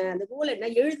ட்ரீம் என்ன, அந்த கோல் என்ன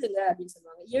எழுதுங்க அப்படின்னு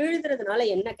சொல்லுவாங்க. எழுதுறதுனால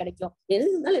என்ன கிடைக்கும்?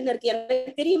 எழுதுனால என்ன இருக்கு?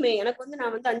 எனக்கு தெரியுமே, எனக்கு வந்து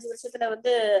நான் வந்து 5 வருஷத்துல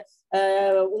வந்து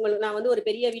உங்களுக்கு நான் வந்து ஒரு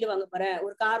பெரிய வீடு வாங்க போறேன்,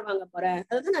 ஒரு கார் வாங்க போறேன்,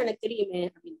 அதுதான் நான் எனக்கு தெரியுமே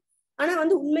அப்படின்னு. ஆனா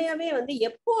வந்து உண்மையாவே வந்து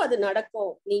எப்போ அது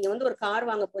நடக்கும்? நீங்க வந்து ஒரு கார்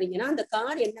வாங்க போறீங்கன்னா அந்த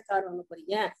கார் என்ன கார் வாங்க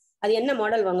போறீங்க, அது என்ன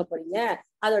மாடல் வாங்க போறீங்க,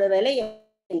 அதோட விலை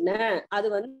என்ன, அது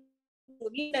வந்து உங்க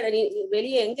வீட்டுல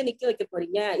வெளியே எங்க நிக்க வைக்க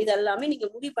போறீங்க, இதெல்லாமே நீங்க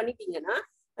முடிவு பண்ணிட்டீங்கன்னா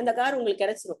அந்த கார் உங்களுக்கு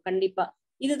கிடைச்சிரும் கண்டிப்பா.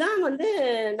 இதுதான் வந்து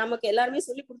நமக்கு எல்லாருமே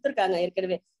சொல்லி கொடுத்துருக்காங்க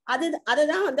ஏற்கனவே.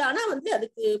 அதுதான் வந்து, ஆனா வந்து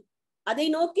அதுக்கு அதை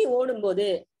நோக்கி ஓடும்போது,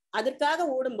 அதற்காக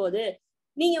ஓடும்போது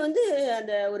நீங்க வந்து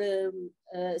அந்த ஒரு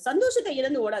சந்தோஷத்தை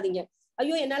இழந்து ஓடாதீங்க.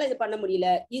 ஐயோ என்னால இது பண்ண முடியல,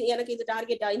 எனக்கு இது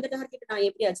டார்கெட்டா, இந்த டார்கெட் நான்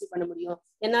எப்படி அச்சீவ் பண்ண முடியும்,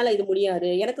 என்னால இது முடியாது,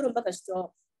 எனக்கு ரொம்ப கஷ்டம்,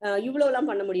 இவ்வளவு எல்லாம்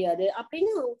பண்ண முடியாது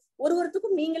அப்படின்னு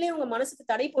ஒருத்தருக்கும் நீங்களே உங்க மனசுக்கு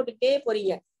தடை போட்டுக்கிட்டே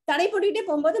போறீங்க. தடை போட்டுக்கிட்டே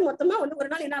போகும்போது மொத்தமா வந்து ஒரு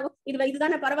நாள் என்ன ஆகும்,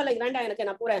 இதுதானே பரவாயில்ல, இது வேண்டாம் எனக்கு,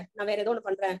 நான் போறேன், நான் வேற ஏதோ ஒண்ணு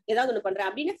பண்றேன், ஏதாவது ஒண்ணு பண்றேன்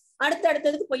அப்படின்னு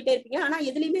அடுத்ததுக்கு போயிட்டே இருப்பீங்க. ஆனா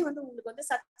எதுலயுமே வந்து உங்களுக்கு வந்து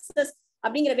சக்சஸ்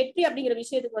அப்படிங்கிற, வெற்றி அப்படிங்கிற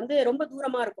விஷயத்துக்கு வந்து ரொம்ப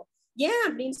தூரமா இருக்கும்.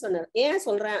 ஏன்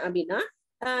சொல்றேன் அப்படின்னா,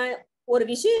 ஒரு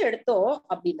விஷயம் எடுத்தோம்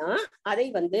அப்படின்னா அதை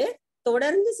வந்து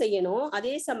தொடர்ந்து செய்யணும்.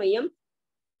 அதே சமயம்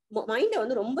மைண்ட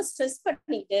வந்து ரொம்ப ஸ்ட்ரெஸ்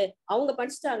பண்ணிட்டு, அவங்க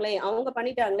படிச்சுட்டாங்களே, அவங்க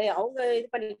பண்ணிட்டாங்களே, அவங்க இது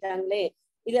பண்ணிட்டாங்களே,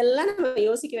 இதெல்லாம் நம்ம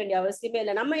யோசிக்க வேண்டிய அவசியமே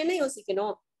இல்லை. நம்ம என்ன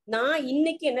யோசிக்கணும், நான்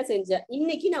இன்னைக்கு என்ன செஞ்சேன்,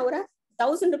 இன்னைக்கு நான் ஒரு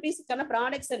 1000 rupeesக்கான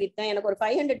ப்ராடக்ட்ஸை வித்தேன், எனக்கு ஒரு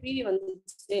 500 PV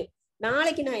வந்துச்சு.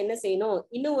 நாளைக்கு நான் என்ன செய்யணும்,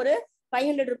 இன்னும் ஒரு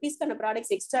 500 rupeesக்கான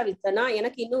ப்ராடக்ட்ஸ் எக்ஸ்ட்ரா வித்தேன்னா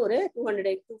எனக்கு இன்னும் ஒரு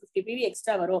 250 PV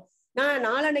எக்ஸ்ட்ரா வரும். நான்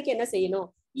நாளன்னைக்கு என்ன செய்யணும்,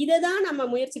 இததான் நம்ம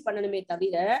முயற்சி பண்ணணுமே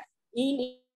தவிர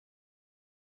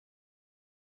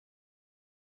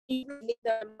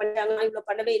இவ்வளவு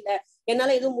பண்ணவே இல்லை,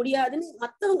 என்னால எதுவும் முடியாதுன்னு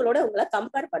மத்தவங்களோட உங்களை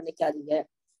கம்பேர் பண்ணிக்காதீங்க.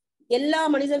 எல்லா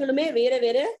மனிதர்களுமே வேற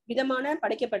வேற விதமான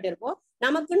படைக்கப்பட்டிருக்கோம்.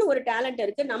 நமக்குன்னு ஒரு டேலண்ட்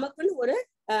இருக்கு, நமக்குன்னு ஒரு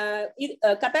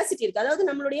கெப்பாசிட்டி இருக்கு, அதாவது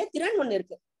நம்மளுடைய திறன் ஒண்ணு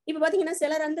இருக்கு. இப்ப பாத்தீங்கன்னா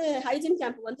சிலர் வந்து ஹைஜீன்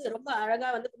கேம்ப் வந்து ரொம்ப அழகா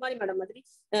வந்து குமாரி மேடம் மாதிரி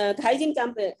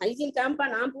ஹைஜீன் கேம்பா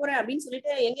நான் போறேன் அப்படின்னு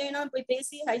சொல்லிட்டு எங்க வேணா போய்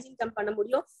பேசி ஹைஜீன் கேம்ப் பண்ண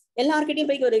முடியும்.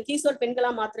 எல்லார்கிட்டையும் போய் ஒரு கிஷோர்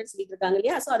பெண்களா மாத்திரன்னு சொல்லிட்டு இருக்காங்க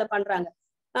இல்லையா, சோ அதை பண்றாங்க.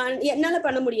 என்னால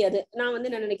பண்ண முடியாது. நான் வந்து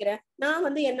என்ன நினைக்கிறேன், நான்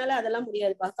வந்து என்னால அதெல்லாம்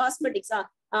முடியாதுப்பா.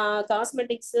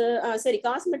 காஸ்மெட்டிக்ஸ் சரி,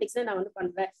 காஸ்மெட்டிக்ஸ் நான் வந்து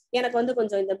பண்றேன், எனக்கு வந்து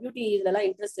கொஞ்சம் இந்த பியூட்டி இதெல்லாம்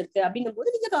இன்ட்ரெஸ்ட் இருக்கு அப்படின்னும்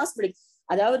போது நீங்க காஸ்மெட்டிக்ஸ்,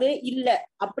 அதாவது இல்ல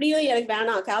அப்படியும் எனக்கு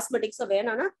வேணாம், காஸ்மெட்டிக்ஸும்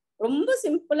வேணாம்னா ரொம்ப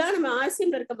சிம்பிளா நம்ம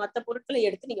RCMல இருக்க மத்த பொருட்களை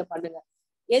எடுத்து நீங்க பண்ணுங்க.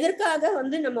 எதற்காக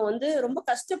வந்து நம்ம வந்து ரொம்ப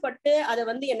கஷ்டப்பட்டு அதை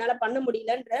வந்து என்னால பண்ண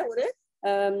முடியலன்ற ஒரு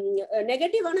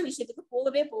நெகட்டிவான விஷயத்துக்கு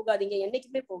போகவே போகாதீங்க,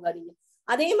 என்னைக்குமே போகாதீங்க.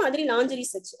 அதே மாதிரி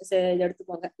லாஞ்சரிஸ்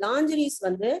எடுத்துக்கோங்க. லாஞ்சரிஸ்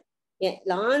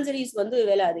வந்து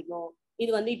விலை அதிகம்,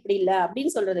 இது வந்து இப்படி இல்லை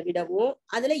அப்படின்னு சொல்றதை விடவும்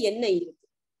அதுல என்ன இருக்கு,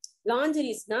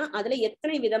 லாஞ்சரிஸ்னா அதுல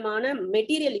எத்தனை விதமான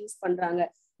மெட்டீரியல் யூஸ் பண்றாங்க,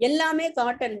 எல்லாமே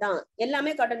காட்டன் தான்,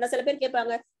 சில பேர்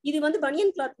கேட்பாங்க இது வந்து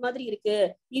பனியன் கிளாத் மாதிரி இருக்கு,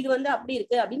 இது வந்து அப்படி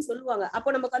இருக்கு அப்படின்னு சொல்லுவாங்க.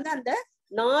 அப்போ நமக்கு வந்து அந்த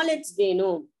நாலேஜ்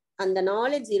வேணும். அந்த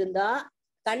நாலேஜ் இருந்தா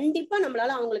கண்டிப்பா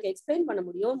நம்மளால அவங்களுக்கு எக்ஸ்பிளைன் பண்ண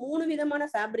முடியும். 3 விதமான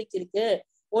ஃபேப்ரிக் இருக்கு,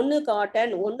 ஒன்னு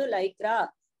காட்டன், ஒன்னு லைக்ரா,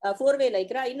 4-way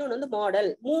லைக்ரா, இன்னொன்னு வந்து மாடல்.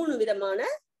 3 விதமான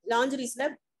லாஞ்சரிஸ்ல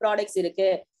ப்ராடக்ட்ஸ் இருக்கு.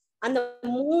 அந்த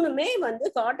 3மே வந்து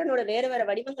காட்டனோட வேற வேற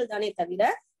வடிவங்கள் தானே தவிர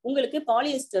உங்களுக்கு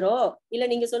பாலியஸ்டரோ இல்ல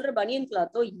நீங்க சொல்ற பனியன்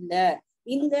கிளாத்தோ இல்ல.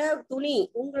 இந்த துணி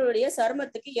உங்களுடைய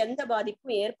சருமத்துக்கு எந்த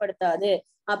பாதிப்பும் ஏற்படுத்தாது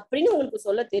அப்படின்னு உங்களுக்கு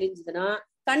சொல்ல தெரிஞ்சதுன்னா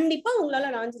கண்டிப்பா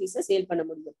உங்களால லாஞ்சரிஸை சேல் பண்ண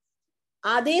முடியும்.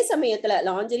 அதே சமயத்துல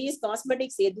லாஞ்சரிஸ்,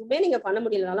 காஸ்மெட்டிக்ஸ் எதுவுமே நீங்க பண்ண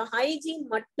முடியலனாலும் ஹைஜீன்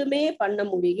மட்டுமே பண்ண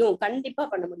முடியும், கண்டிப்பா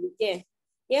பண்ண முடியும்.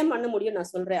 ஏன் பண்ண முடியும்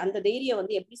நான் சொல்றேன். அந்த தைரியம்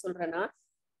வந்து எப்படி சொல்றேன்னா,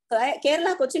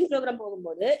 கேரளா கொச்சின் ப்ரோக்ராம்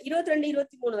போகும்போது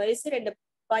 22-23 வயசு 2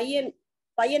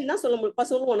 பையன் தான்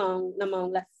சொல்லுவோம் நம்ம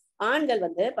அவங்கள, ஆண்கள்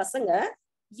வந்து பசங்க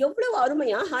எவ்வளவு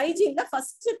அருமையா ஹைஜீன்ல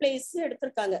ஃபர்ஸ்ட் பிளேஸ்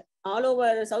எடுத்திருக்காங்க. ஆல்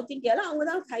ஓவர் சவுத் இந்தியால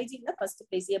அவங்கதான் ஹைஜீன்ல ஃபர்ஸ்ட்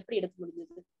பிளேஸ். எப்படி எடுக்க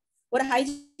முடிஞ்சது? ஒரு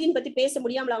ஹைஜீன் பத்தி பேச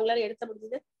முடியாமல அவங்களால எடுக்க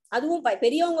முடிஞ்சது. அதுவும்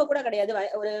பெரியவங்க கூட கிடையாது.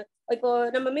 ஒரு இப்போ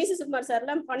நம்ம மிஸ்.KAVITHA சார்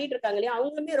எல்லாம் பண்ணிட்டு இருக்காங்க இல்லையா,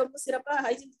 அவங்களுமே ரொம்ப சிறப்பா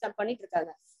ஹைஜீன் பண்ணிட்டு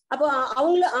இருக்காங்க. அப்போ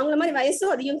அவங்கள மாதிரி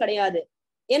வயசும் அதிகம் கிடையாது.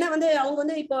 ஏன்னா வந்து அவங்க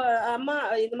வந்து இப்போ அம்மா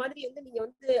இந்த மாதிரி வந்து நீங்க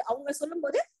வந்து அவங்க சொல்லும்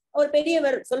போது ஒரு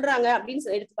பெரியவர் சொல்றாங்க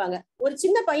அப்படின்னு எடுத்துப்பாங்க. ஒரு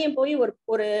சின்ன பையன் போய்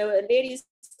ஒரு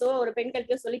லேடிஸோ ஒரு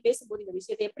பெண்கள்கிட்டயோ சொல்லி பேசும்போது இந்த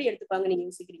விஷயத்தை எப்படி எடுத்துப்பாங்க நீங்க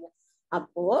யோசிக்கிறீங்க?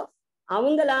 அப்போ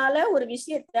அவங்களால ஒரு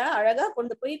விஷயத்த அழகா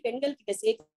கொண்டு போய் பெண்கள் கிட்ட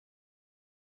சேர்க்க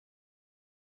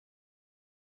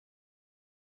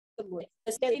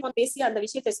பேசி அந்த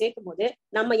விஷயத்தை சேர்க்கும் போது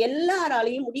நம்ம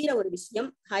எல்லாராலையும் முடிகிற ஒரு விஷயம்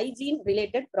ஹைஜீன்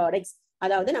ரிலேட்டட் ப்ராடக்ட்ஸ்.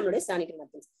 அதாவது நம்மளுடைய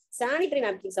சானிடரி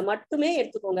நாப்கின்ஸை மட்டுமே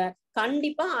எடுத்துக்கோங்க.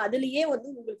 கண்டிப்பா அதுலயே வந்து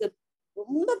உங்களுக்கு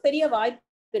ரொம்ப பெரிய வாய்ப்பு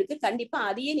இருக்கு. கண்டிப்பா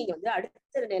அதையே நீங்க வந்து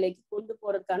அடுத்த நிலைக்கு கொண்டு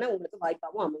போறதுக்கான உங்களுக்கு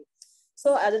வாய்ப்பாகவும் அமையும்.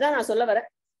 சோ அதுதான் நான் சொல்ல வரேன்.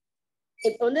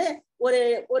 இப்ப வந்து ஒரு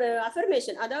ஒரு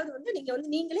அஃபர்மேஷன், அதாவது வந்து நீங்க வந்து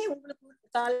நீங்களே உங்களுக்கு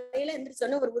காலையில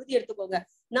எந்திரிச்சோன்னு ஒரு உறுதி எடுத்துக்கோங்க.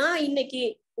 நான் இன்னைக்கு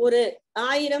ஒரு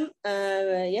 1000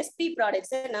 எஸ்பி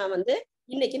ப்ராடக்ட்ஸை நான் வந்து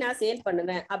இன்னைக்கு நான் சேல்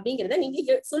பண்ணுவேன் அப்படிங்கிறத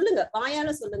நீங்க சொல்லுங்க, வாயால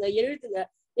சொல்லுங்க, எழுதுங்க,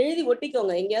 எழுதி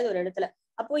ஒட்டிக்கோங்க எங்கேயாவது ஒரு இடத்துல.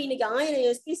 அப்போ இன்னைக்கு 1000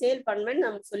 எஸ்பி சேல் பண்ணுவேன்னு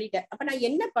நான் சொல்லிட்டேன். அப்ப நான்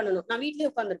என்ன பண்ணணும்? நான் வீட்லயே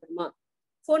உட்காந்துருக்கணுமா?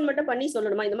 போன் மட்டும் பண்ணி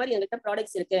சொல்லணுமா இந்த மாதிரி என்கிட்ட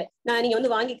ப்ராடக்ட்ஸ் இருக்கு, நீங்க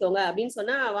வந்து வாங்கிக்கோங்க அப்படின்னு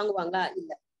சொன்னா வாங்குவாங்களா?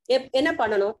 இல்ல. என்ன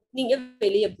பண்ணணும்? நீங்க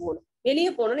வெளியே போகணும்.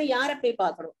 வெளியே போகணும்னா யாரை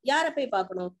போய்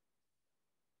பார்க்கணும்?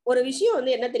 ஒரு விஷயம்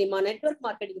வந்து என்ன தெரியுமா, நெட்வொர்க்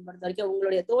மார்க்கெட்டிங் பொறுத்த வரைக்கும்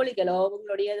உங்களுடைய தோழிகளோ,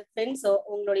 உங்களுடைய ஃப்ரெண்ட்ஸோ,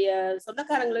 உங்களுடைய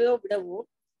சொந்தக்காரங்களையோ விடவும்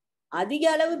அதிக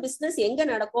அளவு பிசினஸ் எங்க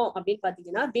நடக்கும் அப்படின்னு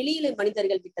பாத்தீங்கன்னா வெளியில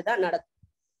மனிதர்கள் கிட்டதான் நடக்கும்.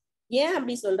 ஏன்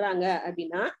அப்படி சொல்றாங்க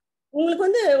அப்படின்னா, உங்களுக்கு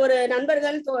வந்து ஒரு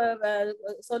நண்பர்கள்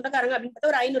சொந்தக்காரங்க அப்படின்னு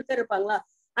பார்த்தா ஒரு 500 பேர் இருப்பாங்களா?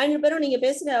 500 பேரும் நீங்க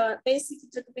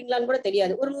பேசிக்கிட்டு இருப்பீங்களான்னு கூட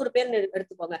தெரியாது. ஒரு 100 பேர்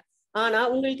எடுத்துக்கோங்க. ஆனா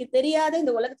உங்களுக்கு தெரியாத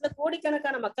இந்த உலகத்துல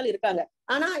கோடிக்கணக்கான மக்கள் இருக்காங்க.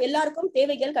 ஆனா எல்லாருக்கும்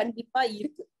தேவைகள் கண்டிப்பா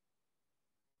இருக்கு.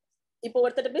 இப்போ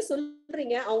ஒருத்தர் போய்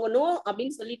சொல்றீங்க, அவங்க நோ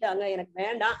அப்படின்னு சொல்லிட்டாங்க, எனக்கு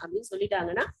வேண்டாம் அப்படின்னு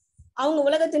சொல்லிட்டாங்கன்னா அவங்க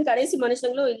உலகத்தின் கடைசி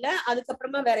மனுஷங்களும் இல்ல,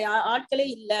 அதுக்கப்புறமா வேற ஆட்களே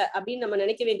இல்ல அப்படின்னு நம்ம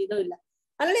நினைக்க வேண்டியதும் இல்ல.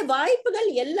 அதனால வாய்ப்புகள்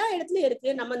எல்லா இடத்துலயும் இருக்கு.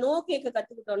 நம்ம நோ கேட்க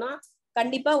கத்துக்கிட்டோம்னா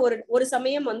கண்டிப்பா ஒரு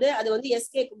சமயம் வந்து அது வந்து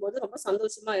எஸ் கேட்கும் போது ரொம்ப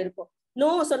சந்தோஷமா இருக்கும். நோ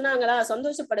சொன்னாங்களா,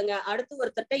 சந்தோஷப்படுங்க. அடுத்து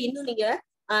ஒருத்தர்கிட்ட இன்னும் நீங்க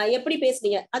எப்படி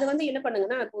பேசுனீங்க அது வந்து என்ன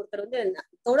பண்ணுங்கன்னா, இப்போ ஒருத்தர் வந்து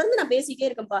தொடர்ந்து நான் பேசிட்டே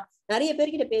இருக்கேன்ப்பா, நிறைய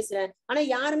பேர்கிட்ட பேசுறேன், ஆனா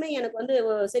யாருமே எனக்கு வந்து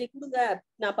சரி கொடுங்க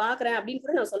நான் பாக்குறேன் அப்படின்னு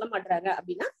கூட நான் சொல்ல மாட்டாங்க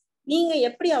அப்படின்னா, நீங்க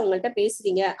எப்படி அவங்கள்ட்ட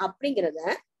பேசுறீங்க அப்படிங்கிறத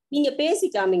நீங்க பேசி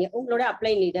காமிங்க. உங்களோட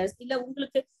அப்ளைன் லீடர்ஸ் இல்ல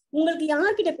உங்களுக்கு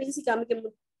யார்கிட்ட பேசி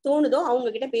காமிக்க தோணுதோ அவங்க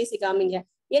கிட்ட பேசி காமிங்க.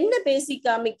 என்ன பேசி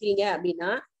காமிக்கிறீங்க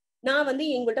அப்படின்னா, நான் வந்து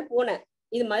எங்கள்கிட்ட போனேன்,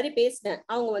 இது மாதிரி பேசினேன்,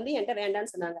 அவங்க வந்து என்கிட்ட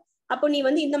வேண்டான்னு சொன்னாங்க, அப்போ நீ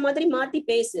வந்து இந்த மாதிரி மாத்தி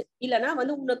பேசு, இல்லைன்னா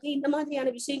வந்து உனக்கு இந்த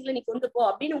மாதிரியான விஷயங்களை நீ கொண்டு போ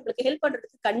அப்படின்னு உங்களுக்கு ஹெல்ப்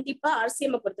பண்றதுக்கு கண்டிப்பா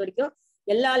RCM பொறுத்த வரைக்கும்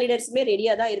எல்லா லீடர்ஸுமே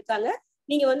ரெடியா தான் இருக்காங்க.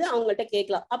 நீங்க வந்து அவங்கள்ட்ட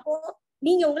கேட்கலாம். அப்போ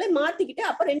நீங்க உங்களே மாத்திக்கிட்டு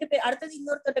அப்ப 2 பேர் அடுத்தது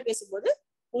இன்னொருத்தர்கிட்ட பேசும்போது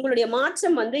உங்களுடைய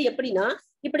மாற்றம் வந்து எப்படின்னா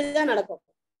இப்படிதான் நடக்கும்.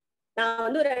 நான்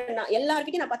வந்து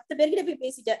எல்லார்கிட்டையும் நான் 10 பேர்கிட்ட போய்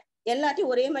பேசிட்டேன்,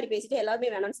 எல்லாத்தையும் ஒரே மாதிரி பேசிட்டு எல்லாருமே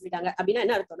வேணாம்னு சொல்லிட்டாங்க அப்படின்னா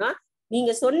என்ன அர்த்தம்னா,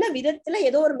 நீங்க சொன்ன விதத்துல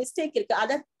ஏதோ ஒரு மிஸ்டேக் இருக்கு,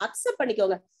 அதை அக்செப்ட்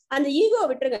பண்ணிக்கோங்க. அந்த ஈகோ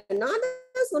விட்டுருங்க. நான்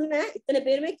தான் சொன்னேன், இத்தனை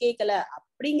பேருமே கேட்கல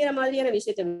அப்படிங்கிற மாதிரியான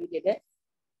விஷயத்த விட்டுட்டு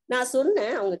நான்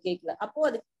சொன்னேன் அவங்க கேட்கல. அப்போ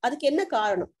அதுக்கு என்ன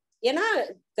காரணம்? ஏன்னா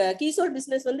கீசோல்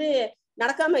பிசினஸ் வந்து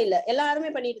நடக்காம இல்ல, எல்லாருமே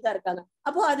பண்ணிட்டு தான் இருக்காங்க.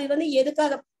 அப்போ அது வந்து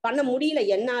எதுக்காக பண்ண முடியல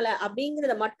என்னால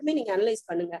அப்படிங்கிறத மட்டுமே நீங்க அனலைஸ்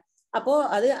பண்ணுங்க. அப்போ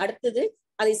அது அடுத்தது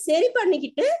அதை சரி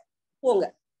பண்ணிக்கிட்டு போங்க.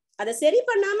 அதை சரி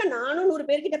பண்ணாம நானும் 100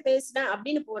 பேர்கிட்ட பேசினேன்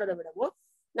அப்படின்னு போறதை விடவும்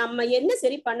நம்ம என்ன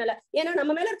சரி பண்ணல, ஏன்னா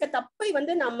நம்ம மேல இருக்க தப்பை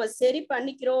வந்து நம்ம சரி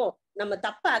பண்ணிக்கிறோம், நம்ம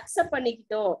தப்பை அக்செப்ட்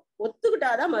பண்ணிக்கிட்டோம்,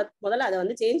 ஒத்துக்கிட்டாதான் முதல்ல அதை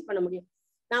வந்து சேஞ்ச் பண்ண முடியும்.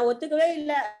 நான் ஒத்துக்கவே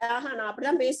இல்லை, நான்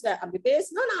அப்படிதான் பேசுவேன், அப்படி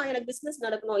பேசினா நான் எனக்கு பிசினஸ்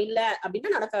நடக்கணும், இல்ல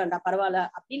அப்படின்னா நடக்க வேண்டாம் பரவாயில்ல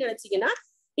அப்படின்னு நினைச்சீங்கன்னா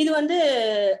இது வந்து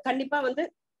கண்டிப்பா வந்து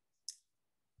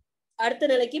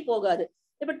அடுத்த நிலைக்கு போகாது.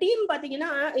 இப்ப டீம்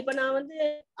பாத்தீங்கன்னா, இப்ப நான் வந்து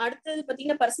அடுத்தது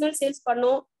பாத்தீங்கன்னா பர்சனல் சேல்ஸ்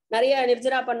பண்ணோம், நிறைய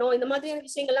நிர்ஜரா பண்ணோம், இந்த மாதிரியான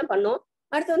விஷயங்கள்லாம் பண்ணோம்.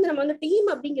 அடுத்து வந்து நம்ம வந்து டீம்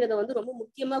அப்படிங்கறத வந்து ரொம்ப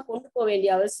முக்கியமா கொண்டு போக வேண்டிய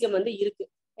அவசியம் வந்து இருக்கு.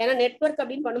 ஏன்னா நெட்வொர்க்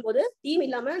அப்படின்னு பண்ணும்போது டீம்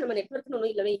இல்லாம நம்ம நெட்வொர்க்னு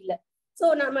ஒன்றும் இல்லவே இல்லை. சோ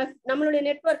நம்மளுடைய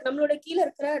நெட்வொர்க், நம்மளோட கீழே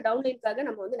இருக்கிற டவுன்லைனுக்காக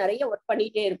நம்ம வந்து நிறைய ஒர்க்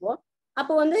பண்ணிட்டே இருப்போம்.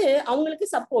 அப்போ வந்து அவங்களுக்கு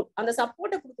சப்போர்ட், அந்த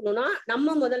சப்போர்ட்டை கொடுக்கணும்னா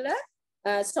நம்ம முதல்ல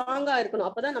ஸ்ட்ராங்கா இருக்கணும்.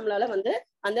 அப்பதான் நம்மளால வந்து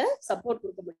அந்த சப்போர்ட்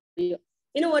கொடுக்க முடியும்.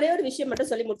 இன்னும் ஒரே ஒரு விஷயம்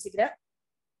மட்டும் சொல்லி முடிச்சுக்கிறேன்.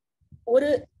 ஒரு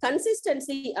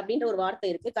கன்சிஸ்டன்சி அப்படின்ற ஒரு வார்த்தை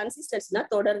இருக்கு. கன்சிஸ்டன்சினா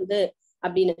தொடர்ந்து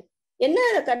அப்படின்னு. என்ன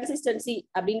கன்சிஸ்டன்சி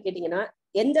அப்படின்னு கேட்டீங்கன்னா,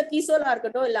 எந்த கீசோலா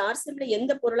இருக்கட்டும், இல்ல RCMல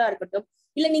எந்த பொருளா இருக்கட்டும்,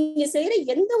 இல்ல நீங்க செய்யற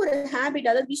எந்த ஒரு ஹேபிட்,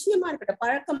 அதாவது விஷயமா இருக்கட்டும்,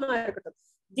 பழக்கமா இருக்கட்டும்,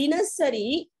 தினசரி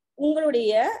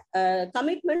உங்களுடைய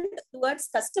கமிட்மெண்ட் டுவர்ட்ஸ்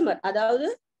கஸ்டமர், அதாவது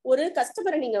ஒரு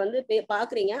கஸ்டமரை நீங்க வந்து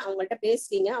பாக்குறீங்க, அவங்கள்ட்ட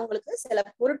பேசுறீங்க, அவங்களுக்கு சில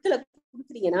பொருட்களை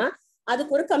கொடுக்குறீங்கன்னா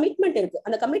அதுக்கு ஒரு கமிட்மெண்ட் இருக்கு.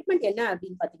 அந்த கமிட்மெண்ட் என்ன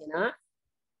அப்படின்னு பாத்தீங்கன்னா,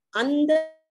 அந்த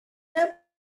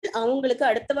அவங்களுக்கு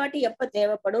அடுத்த வாட்டி எப்ப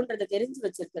தேவைப்படும்ன்றத தெரிஞ்சு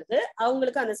வச்சிருக்கிறது,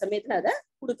 அவங்களுக்கு அந்த சமயத்துல அதை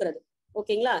கொடுக்கறது.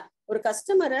 ஓகேங்களா? ஒரு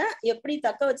கஸ்டமரை எப்படி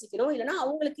தக்க வச்சுக்கணும், இல்லைன்னா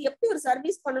அவங்களுக்கு எப்படி ஒரு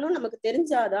சர்வீஸ் பண்ணணும் நமக்கு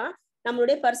தெரிஞ்சாதான்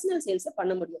நம்மளுடைய பர்சனல் சேல்ஸ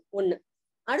பண்ண முடியும். ஒண்ணு.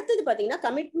 அடுத்தது பாத்தீங்கன்னா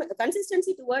commitment,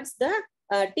 consistency towards the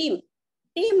team.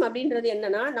 Team அப்படின்றது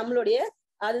என்னன்னா நம்மளுடைய,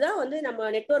 அதுதான் வந்து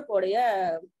நம்ம நெட்வொர்க்கோடைய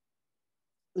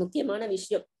முக்கியமான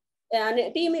விஷயம்.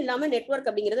 டீம் இல்லாம நெட்வொர்க்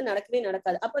அப்படிங்கிறது நடக்கவே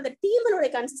நடக்காது. அப்ப அந்த டீமோட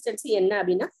கன்சிஸ்டன்சி என்ன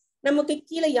அப்படின்னா, நமக்கு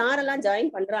கீழே யாரெல்லாம்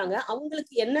ஜாயின் பண்றாங்க,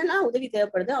 அவங்களுக்கு என்னெல்லாம் உதவி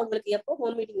தேவைப்படுது, அவங்களுக்கு எப்போ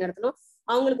ஹோம் மீட்டிங் நடத்தணும்,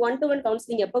 அவங்களுக்கு 1-to-1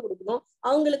 கவுன்சிலிங் எப்போ கொடுக்கணும்,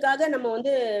 அவங்களுக்காக நம்ம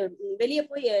வந்து வெளியே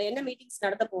போய் என்ன மீட்டிங்ஸ்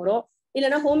நடத்த போறோம்,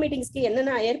 இல்லைன்னா ஹோம் மீட்டிங்ஸ்க்கு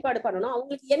என்னென்ன ஏற்பாடு பண்ணணும்,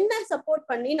 அவங்களுக்கு என்ன சப்போர்ட்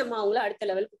பண்ணி நம்ம அவங்கள அடுத்த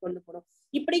லெவலுக்கு கொண்டு போறோம்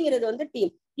இப்படிங்கிறது வந்து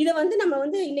டீம். இதை வந்து நம்ம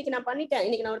வந்து இன்னைக்கு நான் பண்ணிட்டேன்,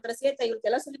 இன்னைக்கு நான் ஒருத்தரை சேர்த்த இவருக்கு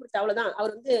எல்லாம் சொல்லி கொடுத்தேன் அவ்வளவுதான்,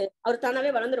 அவர்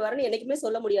தானாவே வளர்ந்துருவாருன்னு என்னைக்குமே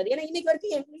சொல்ல முடியாது. ஏன்னா இன்னைக்கு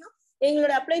வரைக்கும் எப்படியும்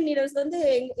எங்களோட அப்ளை லீடர்ஸ் வந்து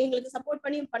எங்களுக்கு சப்போர்ட்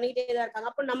பண்ணி பண்ணிட்டே தான் இருக்காங்க.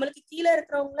 அப்போ நம்மளுக்கு கீழே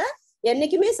இருக்கிறவங்கள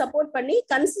என்னைக்குமே சப்போர்ட் பண்ணி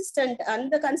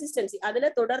அந்த கன்சிஸ்டன்சி அதுல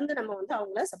தொடர்ந்து நம்ம வந்து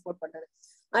அவங்கள சப்போர்ட் பண்றது.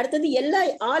 அடுத்தது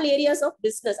ஆல் ஏரியாஸ் ஆஃப்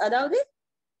பிசினஸ், அதாவது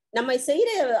நம்ம செய்யற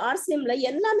ஆர்சிஎம்ல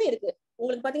எல்லாமே இருக்கு.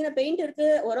 உங்களுக்கு பாத்தீங்கன்னா பெயிண்ட் இருக்கு,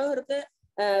 உரம் இருக்கு,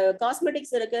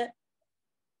 காஸ்மெட்டிக்ஸ் இருக்கு,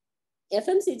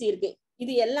 எஃப்எம்சிஜி இருக்கு.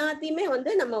 இது எல்லாத்தையுமே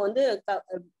வந்து நம்ம வந்து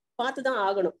பார்த்துதான்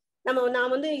ஆகணும்.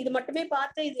 நான் வந்து இது மட்டுமே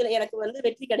பார்த்து இதுல எனக்கு வந்து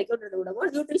வெற்றி கிடைக்கும்ன்றத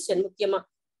விடவும் நியூட்ரிஷன் முக்கியமா.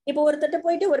 இப்போ ஒருத்தட்ட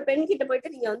போயிட்டு ஒரு பெண் கிட்ட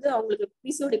போயிட்டு நீங்க வந்து அவங்களுக்கு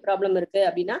பிசிஓடி ப்ராப்ளம் இருக்கு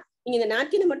அப்படின்னா நீங்க இந்த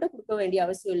நாப்கினை மட்டும் கொடுக்க வேண்டிய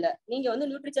அவசியம் இல்லை. நீங்க வந்து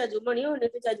நியூட்ரிசார்ஜ் உமனையும்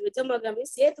நியூட்ரிசார்ஜ்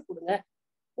விஜயமாகாமையும் சேர்த்து கொடுங்க.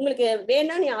 உங்களுக்கு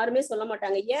வேணான்னு யாருமே சொல்ல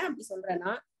மாட்டாங்க. ஏன் அப்படி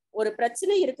சொல்றேன்னா, ஒரு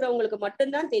பிரச்சனை இருக்கிறவங்களுக்கு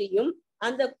மட்டும்தான் தெரியும்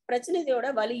அந்த பிரச்சனையோட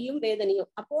வலியும் வேதனையும்.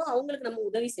 அப்போ அவங்களுக்கு நம்ம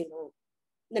உதவி செய்யணும்.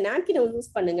 இந்த நாப்கினை யூஸ்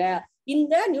பண்ணுங்க,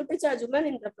 இந்த நியூட்ரிசார்ஜ் உமன்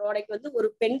என்ற ப்ராடக்ட் வந்து ஒரு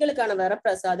பெண்களுக்கான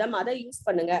வரப்பிரசாதம், அதை யூஸ்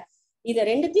பண்ணுங்க. இதை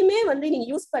ரெண்டுத்தையுமே வந்து நீங்க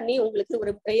யூஸ் பண்ணி உங்களுக்கு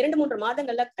ஒரு 2-3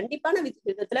 மாதங்கள்ல கண்டிப்பான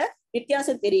விதத்துல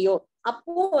வித்தியாசம் தெரியும்.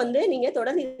 அப்போ வந்து நீங்க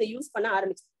தொடர்ந்து இதை யூஸ் பண்ண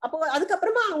ஆரம்பிச்சு அப்போ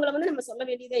அதுக்கப்புறமா அவங்கள வந்து நம்ம சொல்ல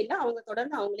வேண்டியதே இல்லை, அவங்க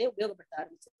தொடர்ந்து அவங்களே உபயோகப்படுத்த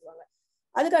ஆரம்பிச்சிருவாங்க.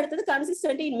 அதுக்கு அடுத்தது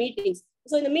கன்சிஸ்டன்ட் இன் மீட்டிங்ஸ்.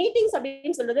 ஸோ இந்த மீட்டிங்ஸ்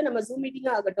அப்படின்னு சொல்றது நம்ம ஜூம்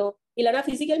மீட்டிங்கா ஆகட்டும், இல்லைன்னா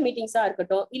பிசிக்கல் மீட்டிங்ஸா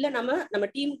இருக்கட்டும், இல்ல நம்ம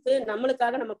டீமுக்கு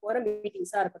நம்மளுக்காக நம்ம போற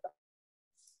மீட்டிங்ஸா இருக்கட்டும்,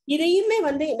 இதையுமே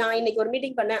வந்து நான் இன்னைக்கு ஒரு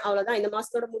மீட்டிங் பண்ணேன் அவ்வளவுதான் இந்த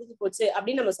மாசத்தோட முடிஞ்சு போச்சு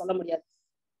அப்படின்னு நம்ம சொல்ல முடியாது.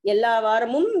 எல்லா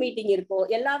வாரமும் மீட்டிங் இருக்கும்.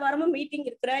 எல்லா வாரமும் மீட்டிங்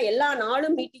இருக்கிற, எல்லா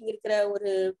நாளும் மீட்டிங் இருக்கிற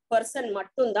ஒரு பர்சன்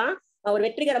மட்டும்தான் ஒரு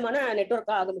வெற்றிகரமான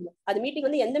நெட்வொர்க்கா ஆக முடியும். அது மீட்டிங்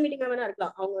வந்து எந்த மீட்டிங்கா வேணா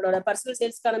இருக்கலாம். அவங்களோட பர்சனல்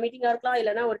சேல்ஸ்க்கான மீட்டிங்கா இருக்கலாம்,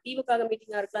 இல்லைன்னா ஒரு டீமுக்காக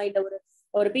மீட்டிங்கா இருக்கலாம், இல்ல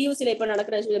ஒரு பியூசில இப்ப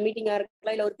நடக்கிற மீட்டிங்கா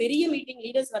இருக்கலாம், இல்ல ஒரு பெரிய மீட்டிங்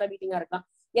லீடர்ஸ் வர மீட்டிங்கா இருக்கலாம்.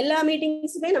 எல்லா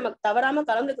மீட்டிங்ஸுமே நம்ம தவறாம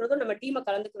கலந்துக்கிறதும் நம்ம டீமை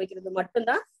கலந்துக்க வைக்கிறது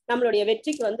மட்டும்தான் நம்மளுடைய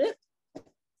வெற்றிக்கு வந்து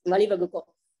வழிவகுக்கும்.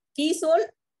 கீசோல்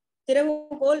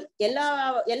திறவுகோல்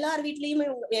எல்லார் வீட்லயுமே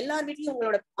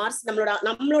உங்களோட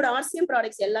நம்மளோட ஆர்சிஎம்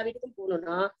ப்ராடக்ட்ஸ் எல்லா வீட்டுக்கும்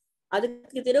போகணும்னா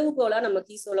அதுக்கு திறவுகோலா நம்ம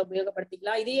கீசோலை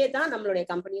உபயோகப்படுத்திக்கலாம். இதையே தான் நம்மளுடைய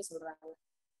கம்பெனியும் சொல்றாங்க.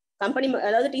 கம்பெனி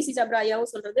அதாவது டிசி சப்ரா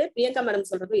ஐயாவும் சொல்றது, பிரியங்கா மேடம்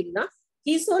சொல்றதும் இதுதான்.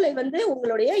 கீசோலை வந்து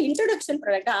உங்களுடைய இன்ட்ரோடக்ஷன்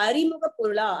ப்ராடக்ட்,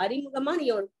 அறிமுகமா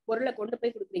நீங்க ஒரு பொருளை கொண்டு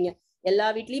போய் கொடுக்குறீங்க. எல்லா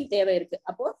வீட்லயும் தேவை இருக்கு.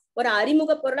 அப்போ ஒரு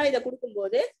அறிமுக பொருளா இதை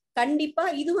கொடுக்கும்போது கண்டிப்பா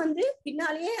இது வந்து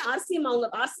பின்னாலேயே ஆர்சிஎம்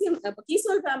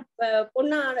கீசோல்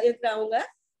பொண்ணா இருக்கிறவங்க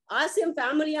ஆர்சிஎம்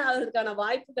ஃபேமிலியா ஆகிறதுக்கான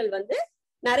வாய்ப்புகள் வந்து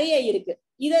நிறைய இருக்கு.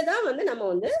 இதைதான் வந்து நம்ம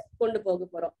வந்து கொண்டு போக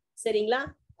போறோம். சரிங்களா?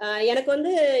 எனக்கு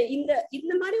வந்து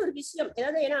இந்த மாதிரி ஒரு விஷயம்,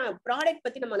 ஏதாவது ஏன்னா ப்ராடக்ட்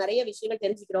பத்தி நம்ம நிறைய விஷயங்கள்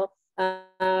தெரிஞ்சுக்கிறோம்.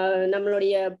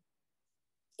 நம்மளுடைய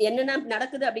என்னென்ன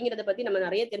நடக்குது அப்படிங்கிறத பத்தி நம்ம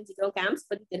நிறைய தெரிஞ்சுக்கிறோம், கேம்ப்ஸ்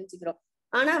பத்தி தெரிஞ்சுக்கிறோம்.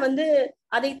 ஆனா வந்து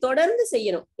அதை தொடர்ந்து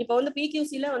செய்யணும். இப்ப வந்து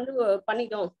பிக்யூசில வந்து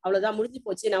பண்ணிட்டோம் அவ்வளவுதான் முடிஞ்சு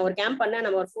போச்சு, நான் ஒரு கேம்ப் பண்ணேன்,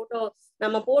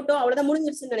 நம்ம போட்டோம் அவ்வளவுதான்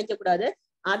முடிஞ்சிருச்சுன்னு நினைக்க கூடாது.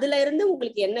 அதுல இருந்து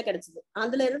உங்களுக்கு என்ன கிடைச்சது,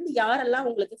 அதுல இருந்து யாரெல்லாம்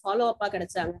உங்களுக்கு ஃபாலோ அப்பா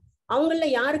கிடைச்சாங்க, அவங்கள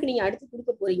யாருக்கு நீங்க அடுத்து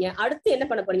கொடுக்க போறீங்க, அடுத்து என்ன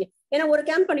பண்ண போறீங்க. ஏன்னா ஒரு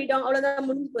கேம்ப் பண்ணிட்டோம் அவ்வளவுதான்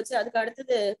முடிஞ்சு போச்சு, அதுக்கு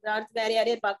அடுத்தது வேற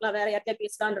யாரையும் பார்க்கலாம், வேற யார்கிட்ட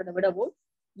பேசலான்றதை விடவும்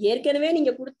ஏற்கனவே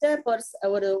நீங்க கொடுத்த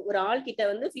ஒரு ஆள் கிட்ட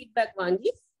வந்து ஃபீட்பேக்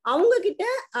வாங்கி அவங்க கிட்ட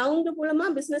அவங்க மூலமா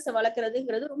பிசினஸ்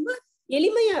வளர்க்கறதுங்கிறது ரொம்ப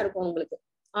எளிமையா இருக்கும். உங்களுக்கு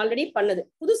ஆல்ரெடி பண்ணது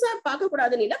புதுசா பார்க்க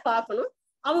கூடாதுன்னு இல்ல, பார்க்கணும்,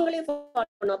 அவங்களே ஃபாலோ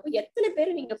பண்ணணும். அப்போ எத்தனை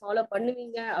பேர் நீங்க ஃபாலோ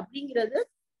பண்ணுவீங்க அப்படிங்கிறது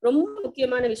ரொம்ப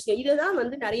முக்கியமான விஷயம். இதுதான்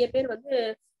வந்து நிறைய பேர் வந்து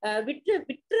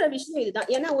விட்டுற விஷயம் இதுதான்.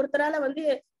 ஏன்னா ஒருத்தரால வந்து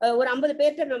ஒரு 50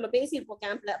 பேர்கிட்ட நம்ம பேசியிருப்போம்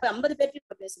கேம்ப்ல, அப்ப 50 பேர்கிட்ட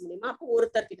நம்ம பேச முடியுமா? அப்போ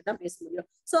ஒருத்தர் கிட்ட தான் பேச முடியும்.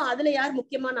 சோ அதுல யார்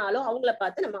முக்கியமான ஆளோ அவங்கள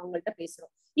பார்த்து நம்ம அவங்கள்ட்ட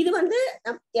பேசுறோம். இது வந்து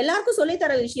எல்லாருக்கும்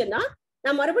சொல்லித்தர விஷயம் தான்.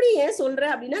 நான் மறுபடியும் ஏன்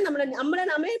சொல்றேன் அப்படின்னா நம்மள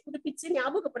நாமே புதுப்பிச்சு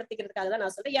ஞாபகப்படுத்திக்கிறதுக்காக தான்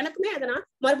நான் சொல்றேன். எனக்குமே அதை நான்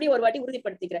மறுபடியும் ஒரு வாட்டி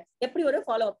உறுதிப்படுத்திக்கிறேன் எப்படி ஒரு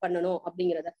ஃபாலோ அப் பண்ணணும்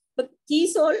அப்படிங்கிறத. இப்ப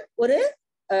கீசோல் ஒரு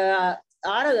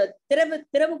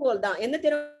திறவுகோல் தான். எந்த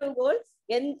திறவுகோல்?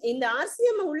 இந்த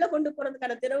ஆர்சிஎம் உள்ள கொண்டு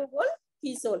போறதுக்கான திறவுகோல்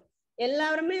கீசோல்.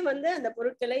 எல்லாருமே வந்து அந்த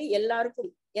பொருட்களை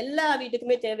எல்லா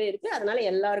வீட்டுக்குமே தேவை இருக்கு. அதனால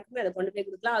எல்லாருக்குமே அதை கொண்டு போய்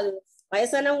கொடுக்கலாம். அது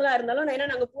வயசானவங்களா இருந்தாலும், ஏன்னா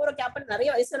நாங்க போற கேப்ல நிறைய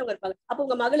வயசானவங்க இருப்பாங்க. அப்ப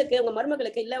உங்க மகளுக்கு, உங்க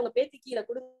மருமகளுக்கு, இல்ல உங்க பேத்தி கீழே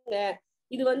கொடுங்க,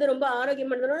 இது வந்து ரொம்ப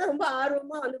ஆரோக்கியமானதுனால ரொம்ப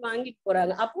ஆர்வமா வந்து வாங்கிட்டு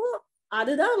போறாங்க. அப்போ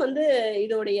அதுதான் வந்து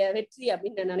இதோடைய வெற்றி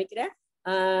அப்படின்னு நான் நினைக்கிறேன்.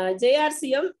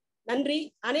 ஜேஆர்சிஎம் நன்றி,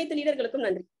 அனைத்து லீடர்களுக்கும்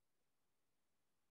நன்றி.